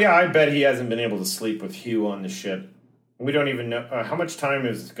 Oh, yeah, I bet he hasn't been able to sleep with Hugh on the ship. We don't even know... how much time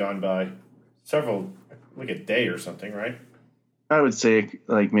has gone by? Several... like a day or something, right? I would say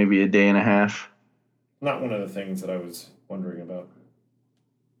like maybe a day and a half. Not one of the things that I was wondering about.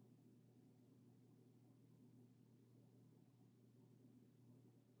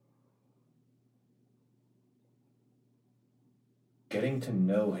 Getting to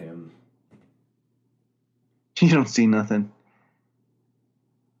know him. You don't see nothing.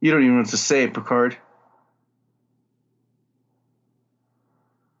 You don't even know what to say, Picard.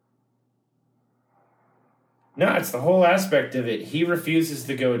 No, it's the whole aspect of it. He refuses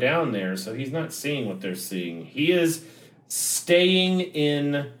to go down there, so he's not seeing what they're seeing. He is staying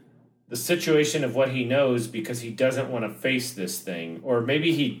in the situation of what he knows because he doesn't want to face this thing. Or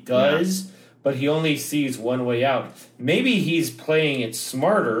maybe he does, but he only sees one way out. Maybe he's playing it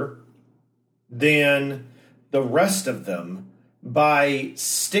smarter than the rest of them by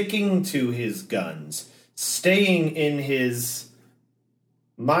sticking to his guns, staying in his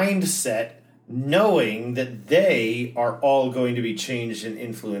mindset, knowing that they are all going to be changed and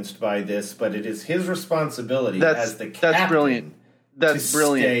influenced by this, but it is his responsibility as the captain that's brilliant. That's to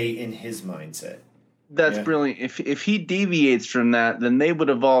brilliant. stay in his mindset. That's Yeah. brilliant. If he deviates from that, then they would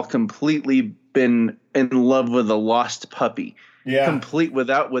have all completely been in love with a lost puppy. Yeah. Complete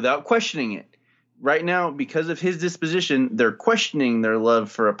without questioning it. Right now, because of his disposition, they're questioning their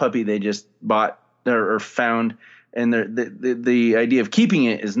love for a puppy they just bought or found, and the idea of keeping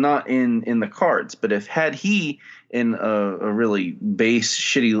it is not in the cards. But if had he, in a really base,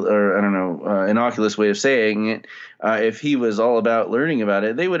 shitty, or I don't know, innocuous way of saying it, if he was all about learning about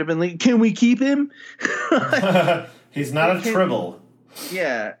it, they would have been like, "Can we keep him?" He's not a tribble.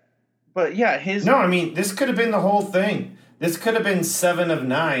 Yeah, but yeah, his No, I mean, this could have been the whole thing. This could have been 7 of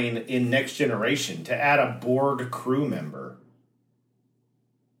 9 in Next Generation to add a Borg crew member.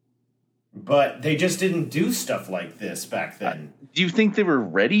 But they just didn't do stuff like this back then. Do you think they were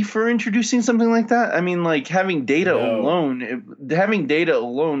ready for introducing something like that? I mean, like having Data alone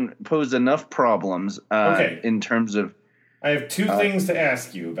posed enough problems. In terms of, I have 2 things to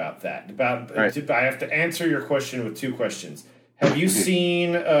ask you about that. Right. I have to answer your question with 2 questions. Have you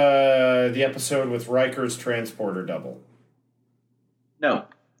seen the episode with Riker's transporter double? no,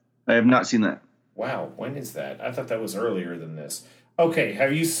 I have not seen that. Wow, when is that? I thought that was earlier than this. Okay,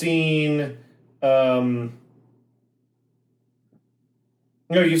 have you seen... No,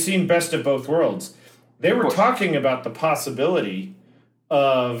 you've seen Best of Both Worlds. They were talking about the possibility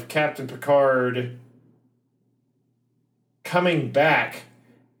of Captain Picard coming back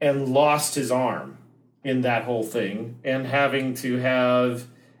and lost his arm in that whole thing, and having to have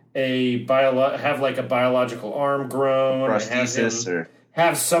a biological arm grown, Prosthesis and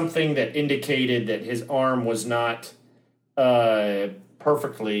have something that indicated that his arm was not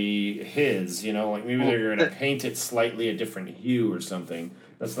perfectly his. You know, like maybe they're going to paint it slightly a different hue or something.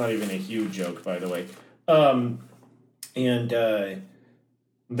 That's not even a hue joke, by the way. And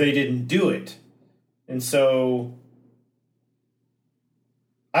they didn't do it, and so.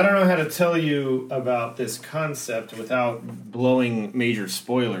 I don't know how to tell you about this concept without blowing major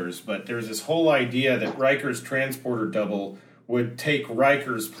spoilers, but there's this whole idea that Riker's transporter double would take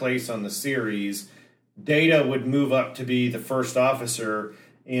Riker's place on the series. Data would move up to be the first officer,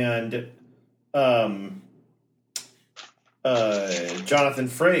 and Jonathan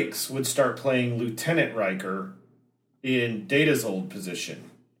Frakes would start playing Lieutenant Riker in Data's old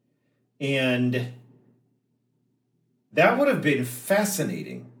position. And that would have been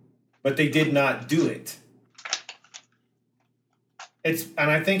fascinating, but they did not do it. And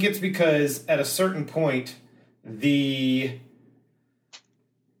I think it's because at a certain point, the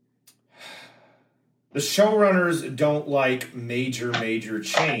showrunners don't like major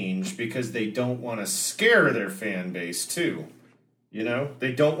change because they don't want to scare their fan base too. You know,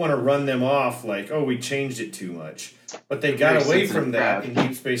 they don't want to run them off like, oh, we changed it too much. But they got away from that in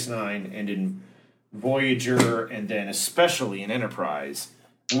Deep Space Nine and in Voyager, and then especially in Enterprise.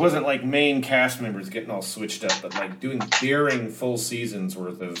 It wasn't like main cast members getting all switched up, but like doing daring full seasons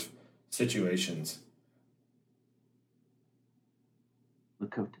worth of situations.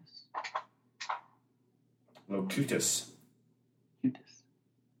 Locutus. I've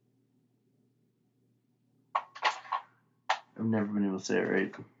never been able to say it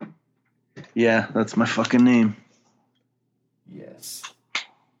right. Yeah, that's my fucking name. Yes.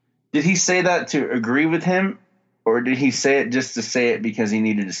 Did he say that to agree with him, or did he say it just to say it because he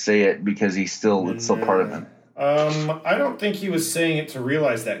needed to say it because it's still part of him? I don't think he was saying it to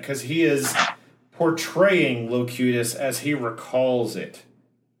realize that, because he is portraying Locutus as he recalls it.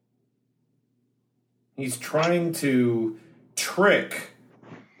 He's trying to trick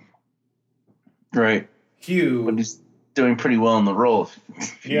Hugh. But he's doing pretty well in the role.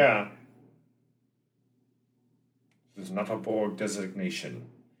 Yeah. This is not a Borg designation.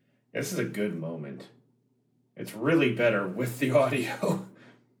 This is a good moment. It's really better with the audio.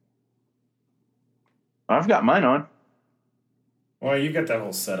 I've got mine on. Well, you got that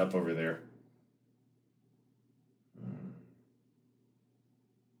whole setup over there.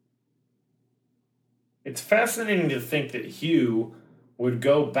 It's fascinating to think that Hugh would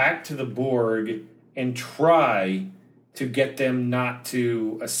go back to the Borg and try to get them not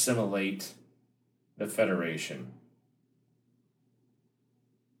to assimilate the Federation.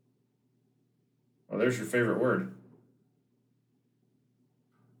 Well, there's your favorite word.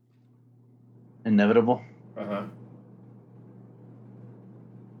 Inevitable. Uh-huh.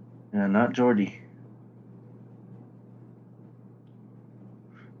 Yeah, not Geordi.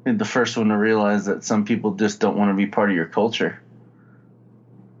 I think the first one to realize that some people just don't want to be part of your culture.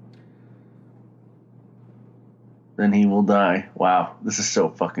 Then he will die. Wow, this is so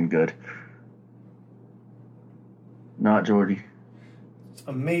fucking good. Not Geordi. It's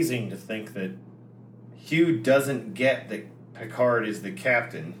amazing to think that Hugh doesn't get that Picard is the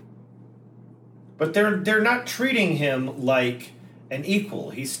captain, But they're not treating him like an equal.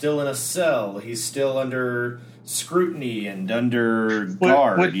 He's still in a cell. He's still under scrutiny and under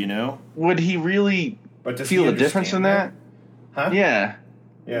guard, you know? Would he really But does feel he a difference in understand that? Huh? Yeah.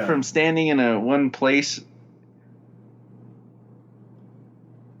 Yeah. From standing in a one place.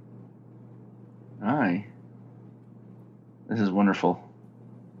 Aye. This is wonderful.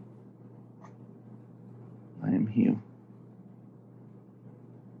 I am Hugh.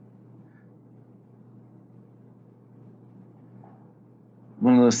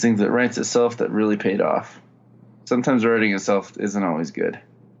 One of those things that writes itself that really paid off. Sometimes writing itself isn't always good.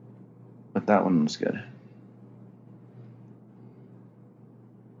 But that one was good.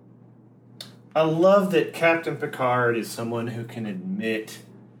 I love that Captain Picard is someone who can admit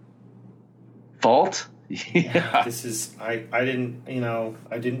Fault? Yeah. this is I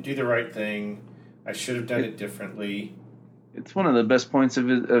didn't do the right thing. I should have done it differently. It's one of the best points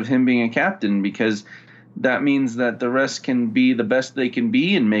of him being a captain, because that means that the rest can be the best they can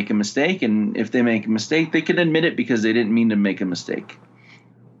be and make a mistake. And if they make a mistake, they can admit it because they didn't mean to make a mistake.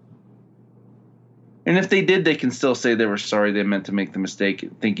 And if they did, they can still say they were sorry, they meant to make the mistake,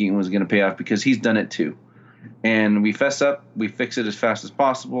 thinking it was going to pay off, because he's done it too. And we fess up, we fix it as fast as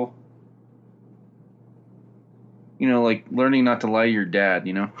possible. You know, like learning not to lie to your dad,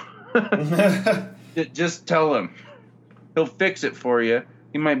 you know? Just tell him. He'll fix it for you.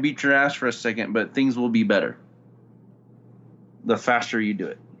 He might beat your ass for a second, but things will be better the faster you do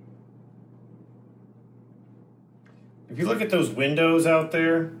it. If you look at those windows out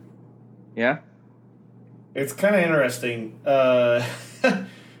there, Yeah? it's kind of interesting.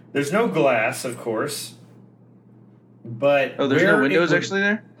 There's no glass, of course. But Oh, there's where no windows it would- actually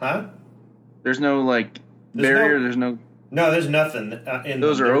there? Huh? There's no, like, There's barrier? no- There's no... No, there's nothing in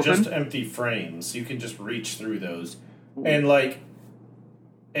Those them. are They're open? just empty frames. You can just reach through those. And like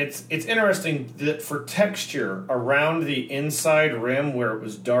it's interesting that for texture around the inside rim where it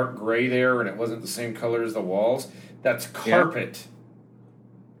was dark gray there and it wasn't the same color as the walls, that's carpet.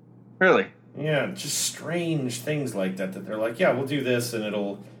 Really? Yeah, just strange things like that they're like, yeah, we'll do this and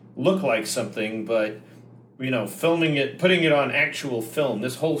it'll look like something, but filming it, putting it on actual film.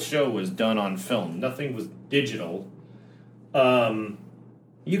 This whole show was done on film. Nothing was digital.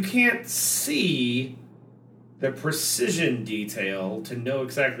 You can't see the precision detail to know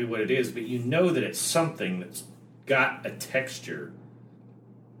exactly what it is, but you know that it's something that's got a texture.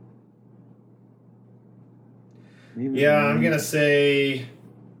 Yeah, I'm going to say...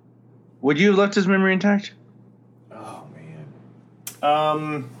 Would you have left his memory intact? Oh,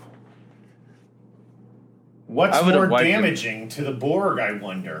 man. What's I would've more wiped him. damaging to the Borg, I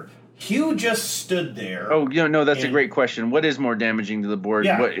wonder? Hugh just stood there. Oh, no, that's a And- great question. What is more damaging to the board?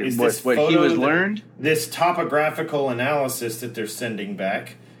 Yeah, what is what, this what he photo was that- learned? This topographical analysis that they're sending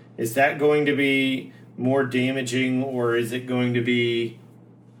back, is that going to be more damaging, or is it going to be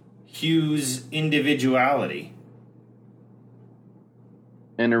Hugh's individuality?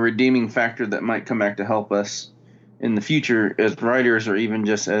 And a redeeming factor that might come back to help us in the future as writers, or even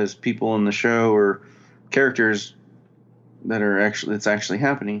just as people in the show or characters that are it's actually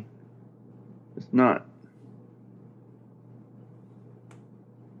happening. It's not.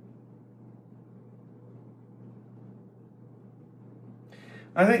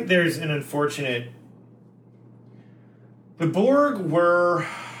 I think there's an unfortunate... The Borg were...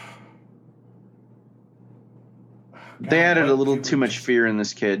 They added a what little do too we- much fear in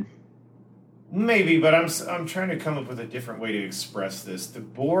this kid. Maybe, but I'm trying to come up with a different way to express this. The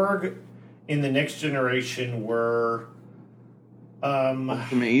Borg in the Next Generation were...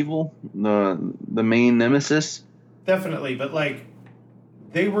 Ultimate evil, the main nemesis. Definitely, but like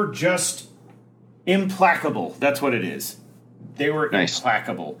they were just implacable. That's what it is. They were Nice.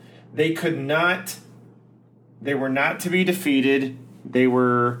 implacable. They could not. They were not to be defeated. They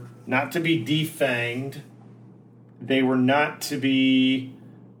were not to be defanged. They were not to be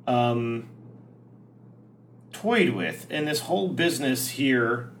toyed with. And this whole business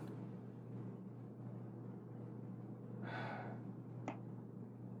here.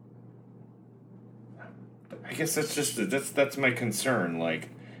 I guess that's just that's my concern. Like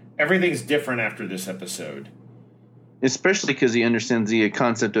everything's different after this episode. Especially because he understands the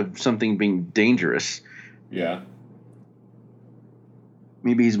concept of something being dangerous. Yeah.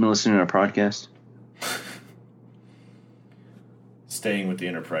 Maybe he's been listening to our podcast. Staying with the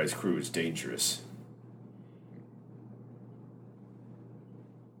Enterprise crew is dangerous.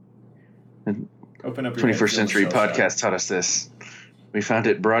 Open up your 21st head, century feel the shell podcast taught us this. We found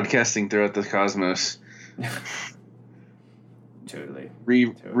it broadcasting throughout the cosmos, shock. Totally.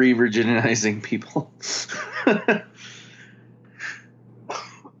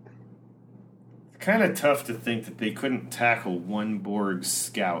 kind of tough to think that they couldn't tackle one Borg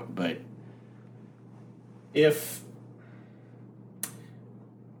scout, but if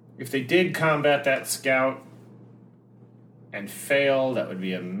they did combat that scout and fail, that would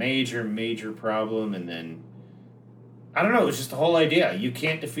be a major, major problem. And then, I don't know, it's just the whole idea. You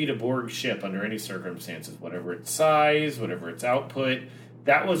can't defeat a Borg ship under any circumstances, whatever its size, whatever its output.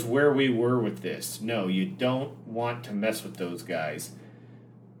 That was where we were with this. No, you don't want to mess with those guys.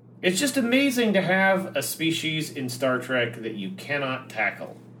 It's just amazing to have a species in Star Trek that you cannot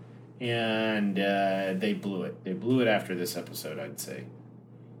tackle. And they blew it. They blew it after this episode, I'd say.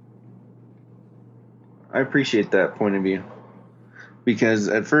 I appreciate that point of view. Because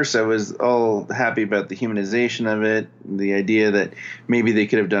at first I was all happy about the humanization of it, the idea that maybe they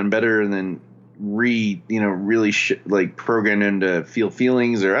could have done better and then really programmed them to feel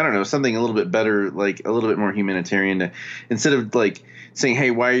feelings, or I don't know, something a little bit better, like a little bit more humanitarian. To, instead of like saying,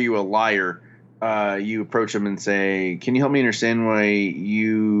 "Hey, why are you a liar?" You approach them and say, "Can you help me understand why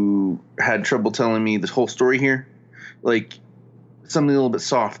you had trouble telling me this whole story here?" Like something a little bit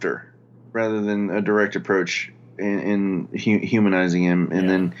softer rather than a direct approach. In humanizing him, and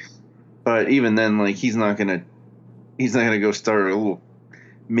then, but even then, like he's not gonna go start a little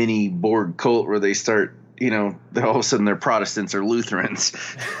mini Borg cult where they start, all of a sudden they're Protestants or Lutherans.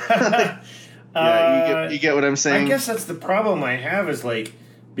 You get what I'm saying? I guess that's the problem I have is like,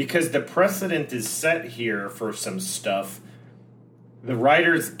 because the precedent is set here for some stuff, the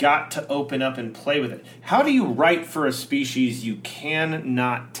writers got to open up and play with it. How do you write for a species you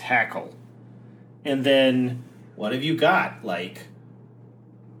cannot tackle? And then what have you got? Like,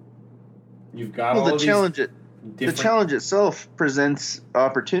 you've got all the of challenge. The challenge itself presents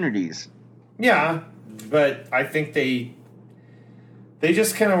opportunities. Yeah, but I think they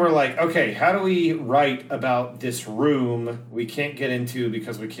just kind of were like, okay, how do we write about this room we can't get into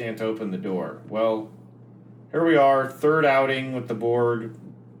because we can't open the door? Well, here we are, third outing with the Borg.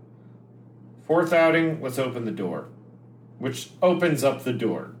 Fourth outing, let's open the door. Which opens up the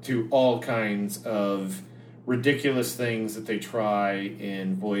door to all kinds of ridiculous things that they try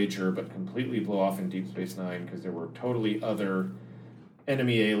in Voyager but completely blow off in Deep Space Nine because there were totally other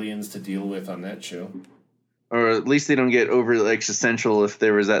enemy aliens to deal with on that show. Or at least they don't get overly existential if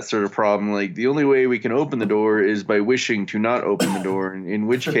there was that sort of problem. Like, the only way we can open the door is by wishing to not open the door, in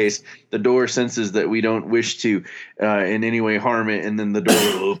which case the door senses that we don't wish to in any way harm it, and then the door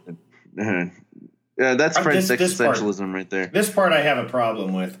will open. That's French existentialism right there. This part I have a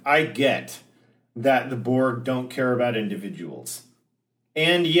problem with. I get that the Borg don't care about individuals.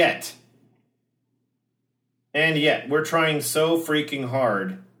 And yet, we're trying so freaking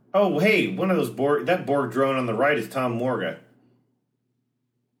hard. Oh, hey, one of those that Borg drone on the right is Tom Morga.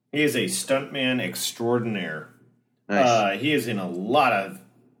 He is a stuntman extraordinaire. Nice. He is in a lot of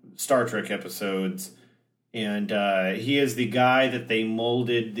Star Trek episodes. And he is the guy that they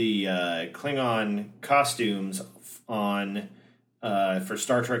molded the Klingon costumes on for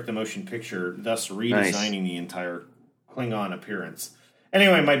Star Trek The Motion Picture, thus redesigning the entire Klingon appearance.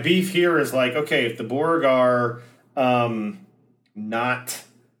 Anyway, my beef here is like, okay, if the Borg are not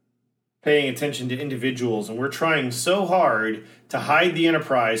paying attention to individuals, and we're trying so hard to hide the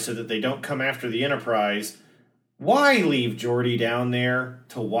Enterprise so that they don't come after the Enterprise, why leave Geordi down there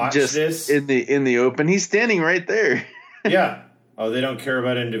to watch this? In the open? He's standing right there. Yeah. Oh, they don't care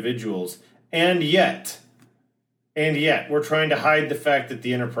about individuals. And yet, we're trying to hide the fact that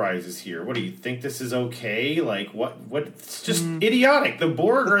the Enterprise is here. What, do you think this is okay? Like, what? It's just idiotic. The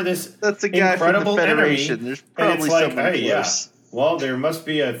Borg are that's a guy incredible from the Federation. enemy. There's probably someone close. Yeah. Well, there must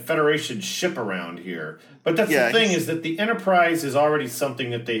be a Federation ship around here. But that's the thing, is that the Enterprise is already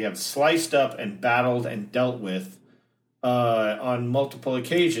something that they have sliced up and battled and dealt with on multiple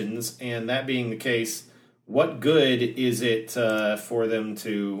occasions. And that being the case, what good is it for them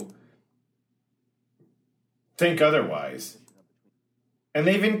to think otherwise? And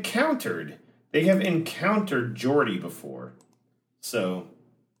they have encountered Geordi before. So,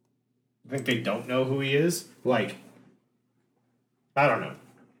 I think they don't know who he is? Like, I don't know.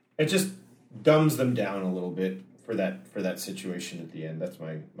 It just dumbs them down a little bit for that situation at the end. That's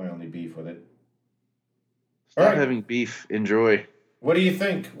my only beef with it. Stop having beef. Enjoy. What do you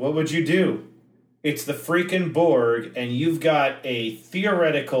think? What would you do? It's the freaking Borg, and you've got a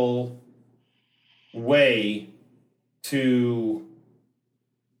theoretical way to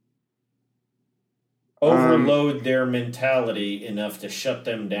overload their mentality enough to shut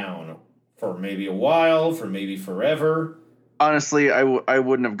them down for maybe a while, for maybe forever. Honestly, I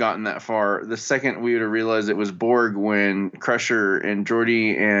wouldn't have gotten that far. The second we would have realized it was Borg when Crusher and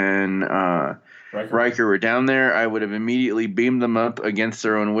Geordi and Riker were down there, I would have immediately beamed them up against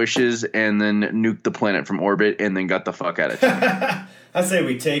their own wishes and then nuked the planet from orbit and then got the fuck out of town. I say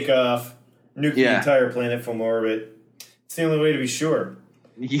we take off, nuke the entire planet from orbit. It's the only way to be sure.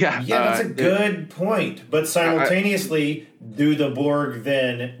 Yeah. Yeah, that's a good point. But simultaneously, do the Borg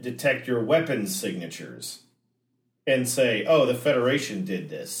then detect your weapons signatures and say, oh, the Federation did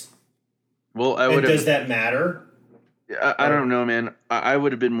this? Well, does that matter? I don't know, man. I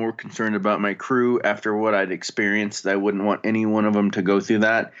would have been more concerned about my crew after what I'd experienced. I wouldn't want any one of them to go through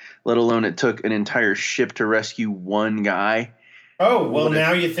that, let alone it took an entire ship to rescue one guy. Oh, well,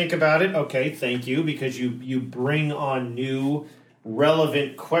 now you think about it. Okay, thank you, because you bring on new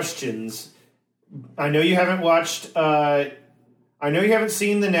relevant questions. I know you haven't watched... I know you haven't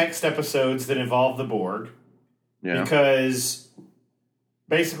seen the next episodes that involve the Borg. Yeah. Because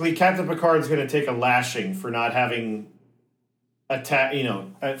basically Captain Picard's going to take a lashing for not having...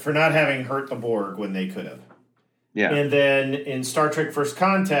 for not having hurt the Borg when they could have. Yeah. And then in Star Trek First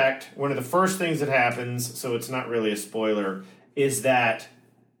Contact, one of the first things that happens, so it's not really a spoiler, is that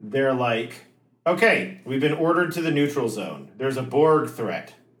they're like, okay, we've been ordered to the neutral zone. There's a Borg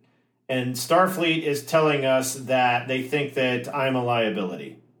threat. And Starfleet is telling us that they think that I'm a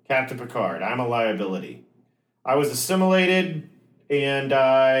liability. Captain Picard, I'm a liability. I was assimilated, and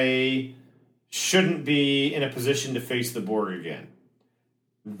I shouldn't be in a position to face the Borg again.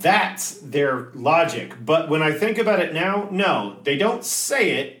 That's their logic. But when I think about it now, no, they don't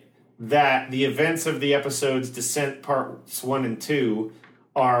say it that the events of the episode's Descent Parts 1 and 2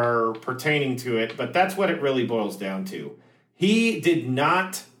 are pertaining to it, but that's what it really boils down to. He did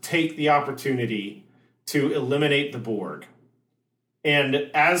not take the opportunity to eliminate the Borg. And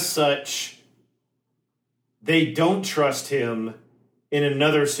as such, they don't trust him in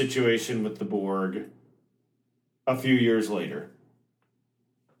another situation with the Borg a few years later.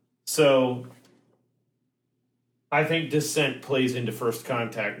 So I think Descent plays into First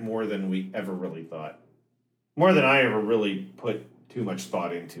Contact more than we ever really thought. More than I ever really put too much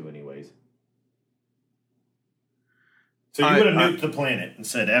thought into anyways. So you would have nuked the planet and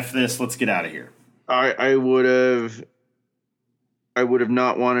said, F this, let's get out of here. I would have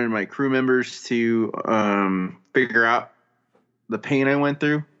not wanted my crew members to figure out the pain I went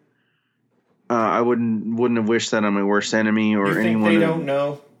through. I wouldn't have wished that on my worst enemy or anyone. They don't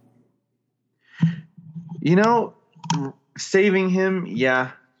know. You know, saving him,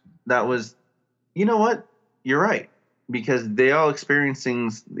 yeah, that was. You know what? You're right, because they all experience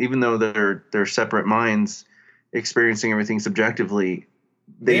things, even though they're separate minds, experiencing everything subjectively.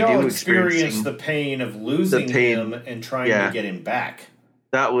 They all experience the pain of losing him and trying to get him back.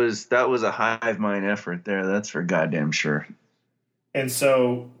 That was a hive mind effort there. That's for goddamn sure. And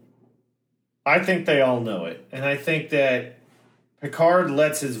so, I think they all know it, and I think that Picard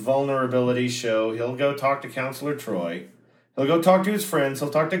lets his vulnerability show. He'll go talk to Counselor Troy. He'll go talk to his friends. He'll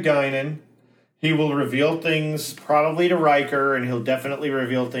talk to Guinan. He will reveal things probably to Riker, and he'll definitely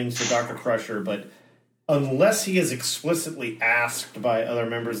reveal things to Dr. Crusher. But unless he is explicitly asked by other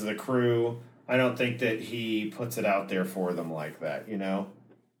members of the crew, I don't think that he puts it out there for them like that, you know?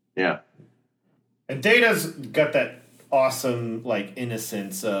 Yeah. And Data's got that awesome,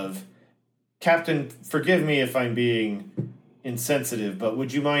 innocence of, Captain, forgive me if I'm being insensitive, but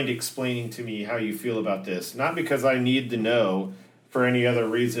would you mind explaining to me how you feel about this? Not because I need to know for any other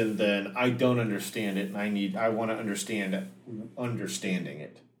reason than I don't understand it, and I want to understand understanding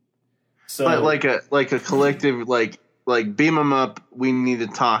it. So, but like a collective, beam them up. We need to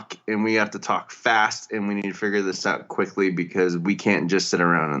talk, and we have to talk fast, and we need to figure this out quickly because we can't just sit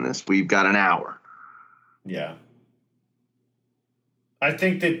around on this. We've got an hour. Yeah, I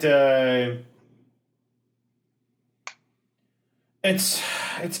think that. It's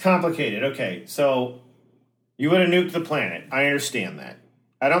complicated. Okay, so you would have nuked the planet. I understand that.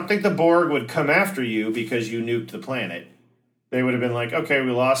 I don't think the Borg would come after you because you nuked the planet. They would have been like, okay,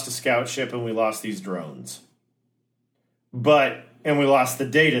 we lost a scout ship and we lost these drones. And we lost the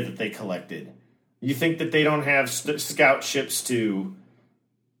data that they collected. You think that they don't have scout ships to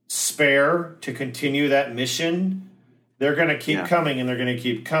spare to continue that mission? They're going to keep coming and they're going to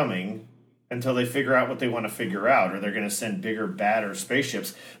keep coming until they figure out what they want to figure out, or they're going to send bigger, badder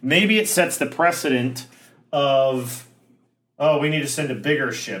spaceships. Maybe it sets the precedent of, we need to send a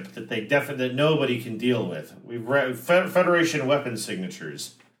bigger ship that nobody can deal with. We've read Federation weapons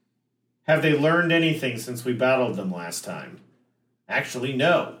signatures. Have they learned anything since we battled them last time? Actually,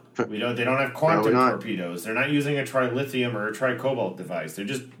 no. They don't have quantum torpedoes. They're not using a trilithium or a tricobalt device. They're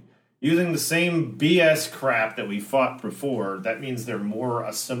just using the same BS crap that we fought before. That means they're more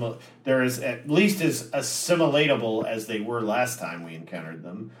they're at least as assimilatable as they were last time we encountered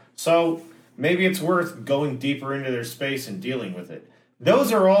them. So maybe it's worth going deeper into their space and dealing with it.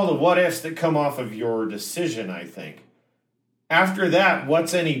 Those are all the what-ifs that come off of your decision, I think. After that,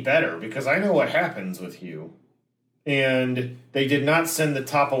 what's any better? Because I know what happens with Hugh. And they did not send the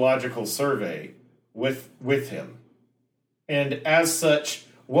topological survey with him. And as such,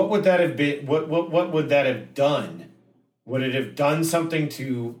 what would that have been? What would that have done? Would it have done something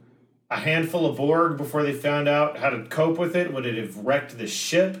to a handful of Borg before they found out how to cope with it? Would it have wrecked the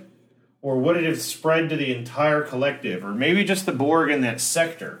ship? Or would it have spread to the entire collective? Or maybe just the Borg in that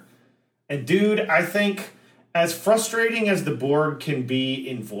sector? And dude, I think as frustrating as the Borg can be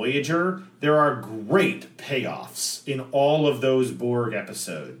in Voyager, there are great payoffs in all of those Borg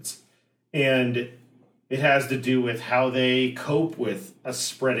episodes. And it has to do with how they cope with a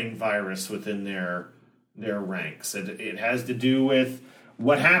spreading virus within their ranks. It has to do with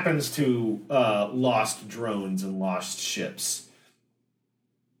what happens to lost drones and lost ships.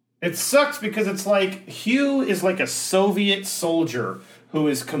 It sucks because it's like Hugh is like a Soviet soldier who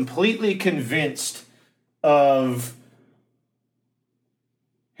is completely convinced of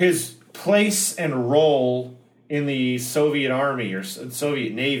his place and role in the Soviet army or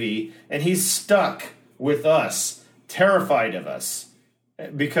Soviet Navy, and he's stuck with us, terrified of us,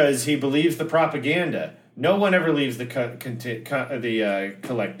 because he believes the propaganda. No one ever leaves the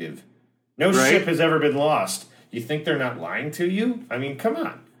collective. No ship has ever been lost. You think they're not lying to you? I mean, come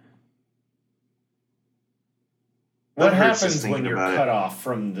on. What happens when you're cut off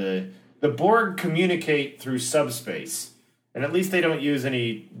from the Borg communicate through subspace, and at least they don't use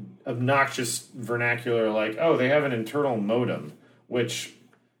any obnoxious vernacular like, oh, they have an internal modem, which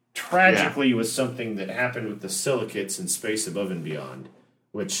tragically was something that happened with the Silicates in Space Above and Beyond,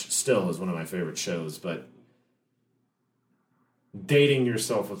 which still is one of my favorite shows, but dating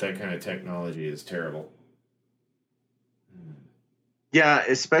yourself with that kind of technology is terrible. Yeah,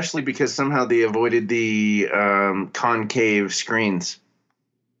 especially because somehow they avoided the concave screens.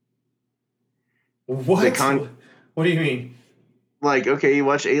 What? What do you mean? Like, okay, you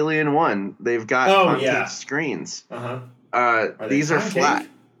watch Alien 1. They've got concave screens. These are flat.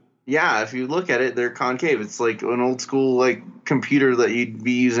 Yeah, if you look at it, they're concave. It's like an old school like computer that you'd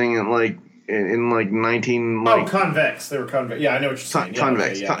be using in like 19 like convex. They were convex. Yeah, I know what you're saying.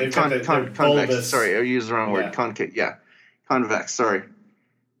 Convex. Convex. Sorry, I used the wrong word. Concave. Yeah. Convex, sorry.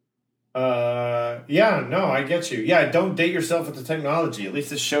 No, I get you. Yeah, don't date yourself with the technology. At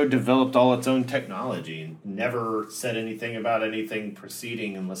least this show developed all its own technology and never said anything about anything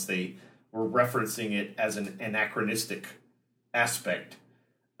preceding unless they were referencing it as an anachronistic aspect.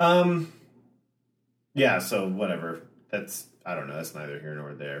 Yeah, so whatever. I don't know, that's neither here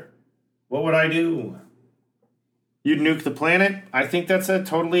nor there. What would I do? You'd nuke the planet? I think that's a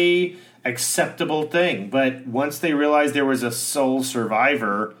totally acceptable thing. But once they realized there was a sole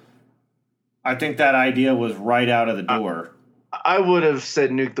survivor, I think that idea was right out of the door. I would have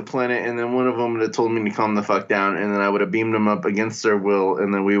said nuke the planet, and then one of them would have told me to calm the fuck down, and then I would have beamed them up against their will,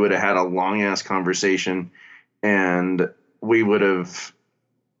 and then we would have had a long-ass conversation, and we would have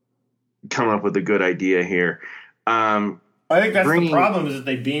come up with a good idea here. I think that's the problem, is that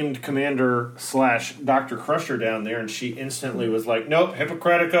they beamed Commander/Dr. Crusher down there, and she instantly was like, nope,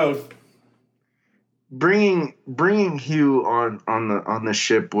 Hippocratic Oath. Bringing Hugh on the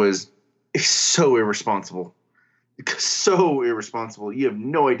ship was so irresponsible. So irresponsible. You have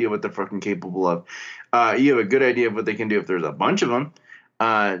no idea what they're fucking capable of. You have a good idea of what they can do if there's a bunch of them.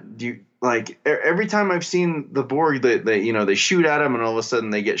 Every time I've seen the Borg, they shoot at them and all of a sudden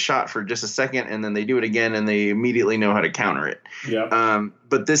they get shot for just a second and then they do it again and they immediately know how to counter it. Yeah.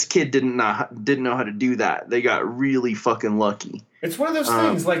 But this kid didn't know how to do that. They got really fucking lucky. It's one of those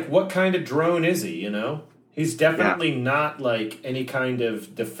things, like, what kind of drone is he, you know? He's definitely not like any kind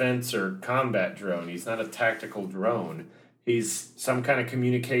of defense or combat drone. He's not a tactical drone. He's some kind of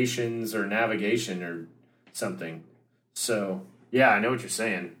communications or navigation or something. So, yeah, I know what you're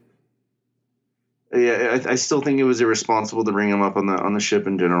saying. Yeah, I still think it was irresponsible to bring him up on the ship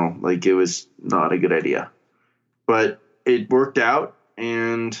in general. Like, it was not a good idea. But it worked out,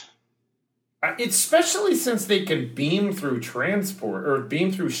 and especially since they could beam through transport or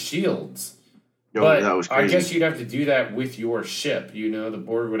beam through shields. Oh, but that was crazy. I guess you'd have to do that with your ship. You know, the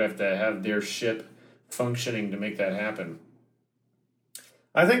Borg would have to have their ship functioning to make that happen.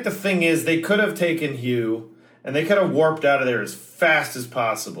 I think the thing is, they could have taken Hugh and they could have warped out of there as fast as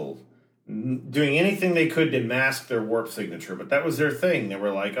possible, doing anything they could to mask their warp signature. But that was their thing. They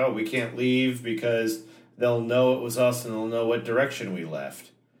were like, oh, we can't leave because they'll know it was us and they'll know what direction we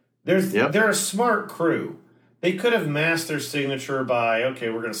left. They're a smart crew. They could have masked their signature by, okay,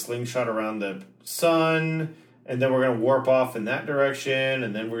 we're going to slingshot around the sun and then we're going to warp off in that direction,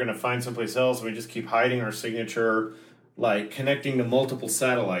 and then we're going to find someplace else, and we just keep hiding our signature, like connecting to multiple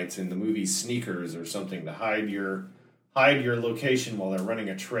satellites in the movie Sneakers or something to hide your location while they're running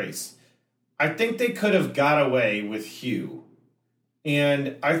a trace. I think they could have got away with Hugh,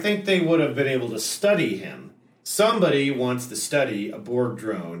 and I think they would have been able to study him. Somebody wants to study a Borg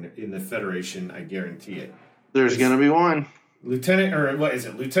drone in the Federation, I guarantee it. There's going to be one.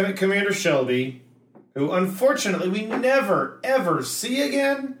 Lieutenant Commander Shelby, who unfortunately we never, ever see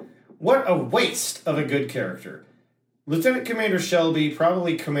again. What a waste of a good character. Lieutenant Commander Shelby,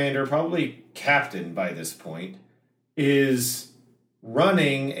 probably commander, probably captain by this point, is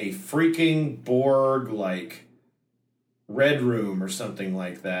running a freaking Borg, like, red room or something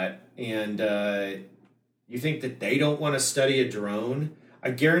like that. And you think that they don't want to study a drone?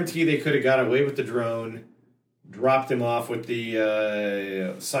 I guarantee they could have got away with the drone, dropped him off with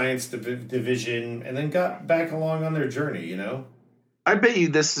the science division, and then got back along on their journey, you know? I bet you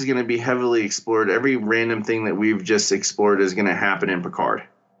this is going to be heavily explored. Every random thing that we've just explored is going to happen in Picard.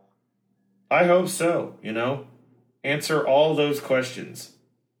 I hope so, you know? Answer all those questions.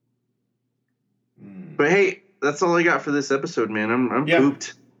 But hey, that's all I got for this episode, man. I'm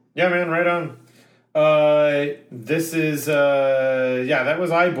pooped. Yeah, man, right on. This is, that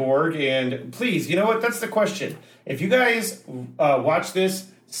was iBorg, and please, you know what, that's the question. If you guys, watch this,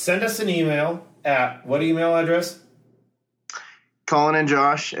 send us an email at what email address? Colin and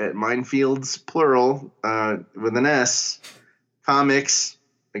Josh at Minefields, plural, with an S, comics,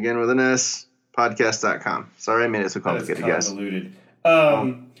 again with an S, podcast.com. Sorry I made it so complicated, guys. Convoluted.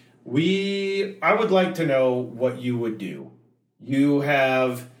 I would like to know what you would do. You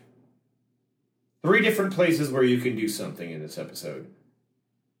have 3 different places where you can do something in this episode.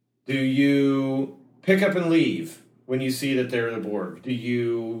 Do you pick up and leave when you see that they're the Borg? Do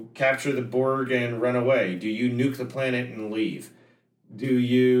you capture the Borg and run away? Do you nuke the planet and leave? Do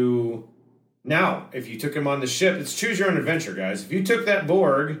you... Now, if you took him on the ship, it's choose your own adventure, guys. If you took that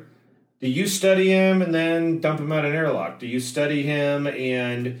Borg, do you study him and then dump him out an airlock? Do you study him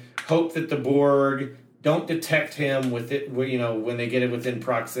and hope that the Borg don't detect him with it, you know, when they get it within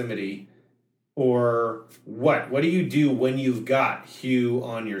proximity? Or what? What do you do when you've got Hugh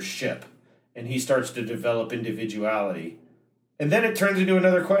on your ship and he starts to develop individuality? And then it turns into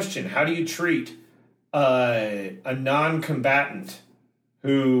another question. How do you treat a non-combatant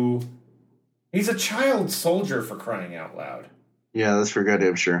who... He's a child soldier, for crying out loud. Yeah, that's for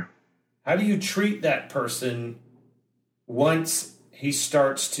goddamn sure. How do you treat that person once he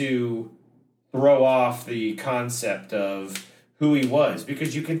starts to throw off the concept of who he was?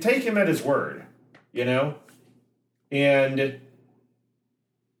 Because you can take him at his word, you know? And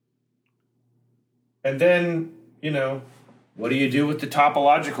then, you know, what do you do with the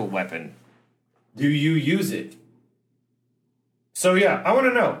topological weapon? Do you use it? So yeah, I want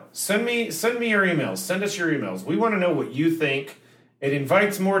to know. Send me your emails. Send us your emails. We want to know what you think. It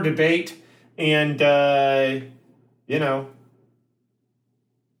invites more debate, and you know,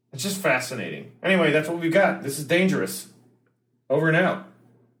 it's just fascinating. Anyway, that's what we've got. This is Dangerous. Over and out.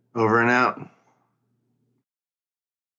 Over and out.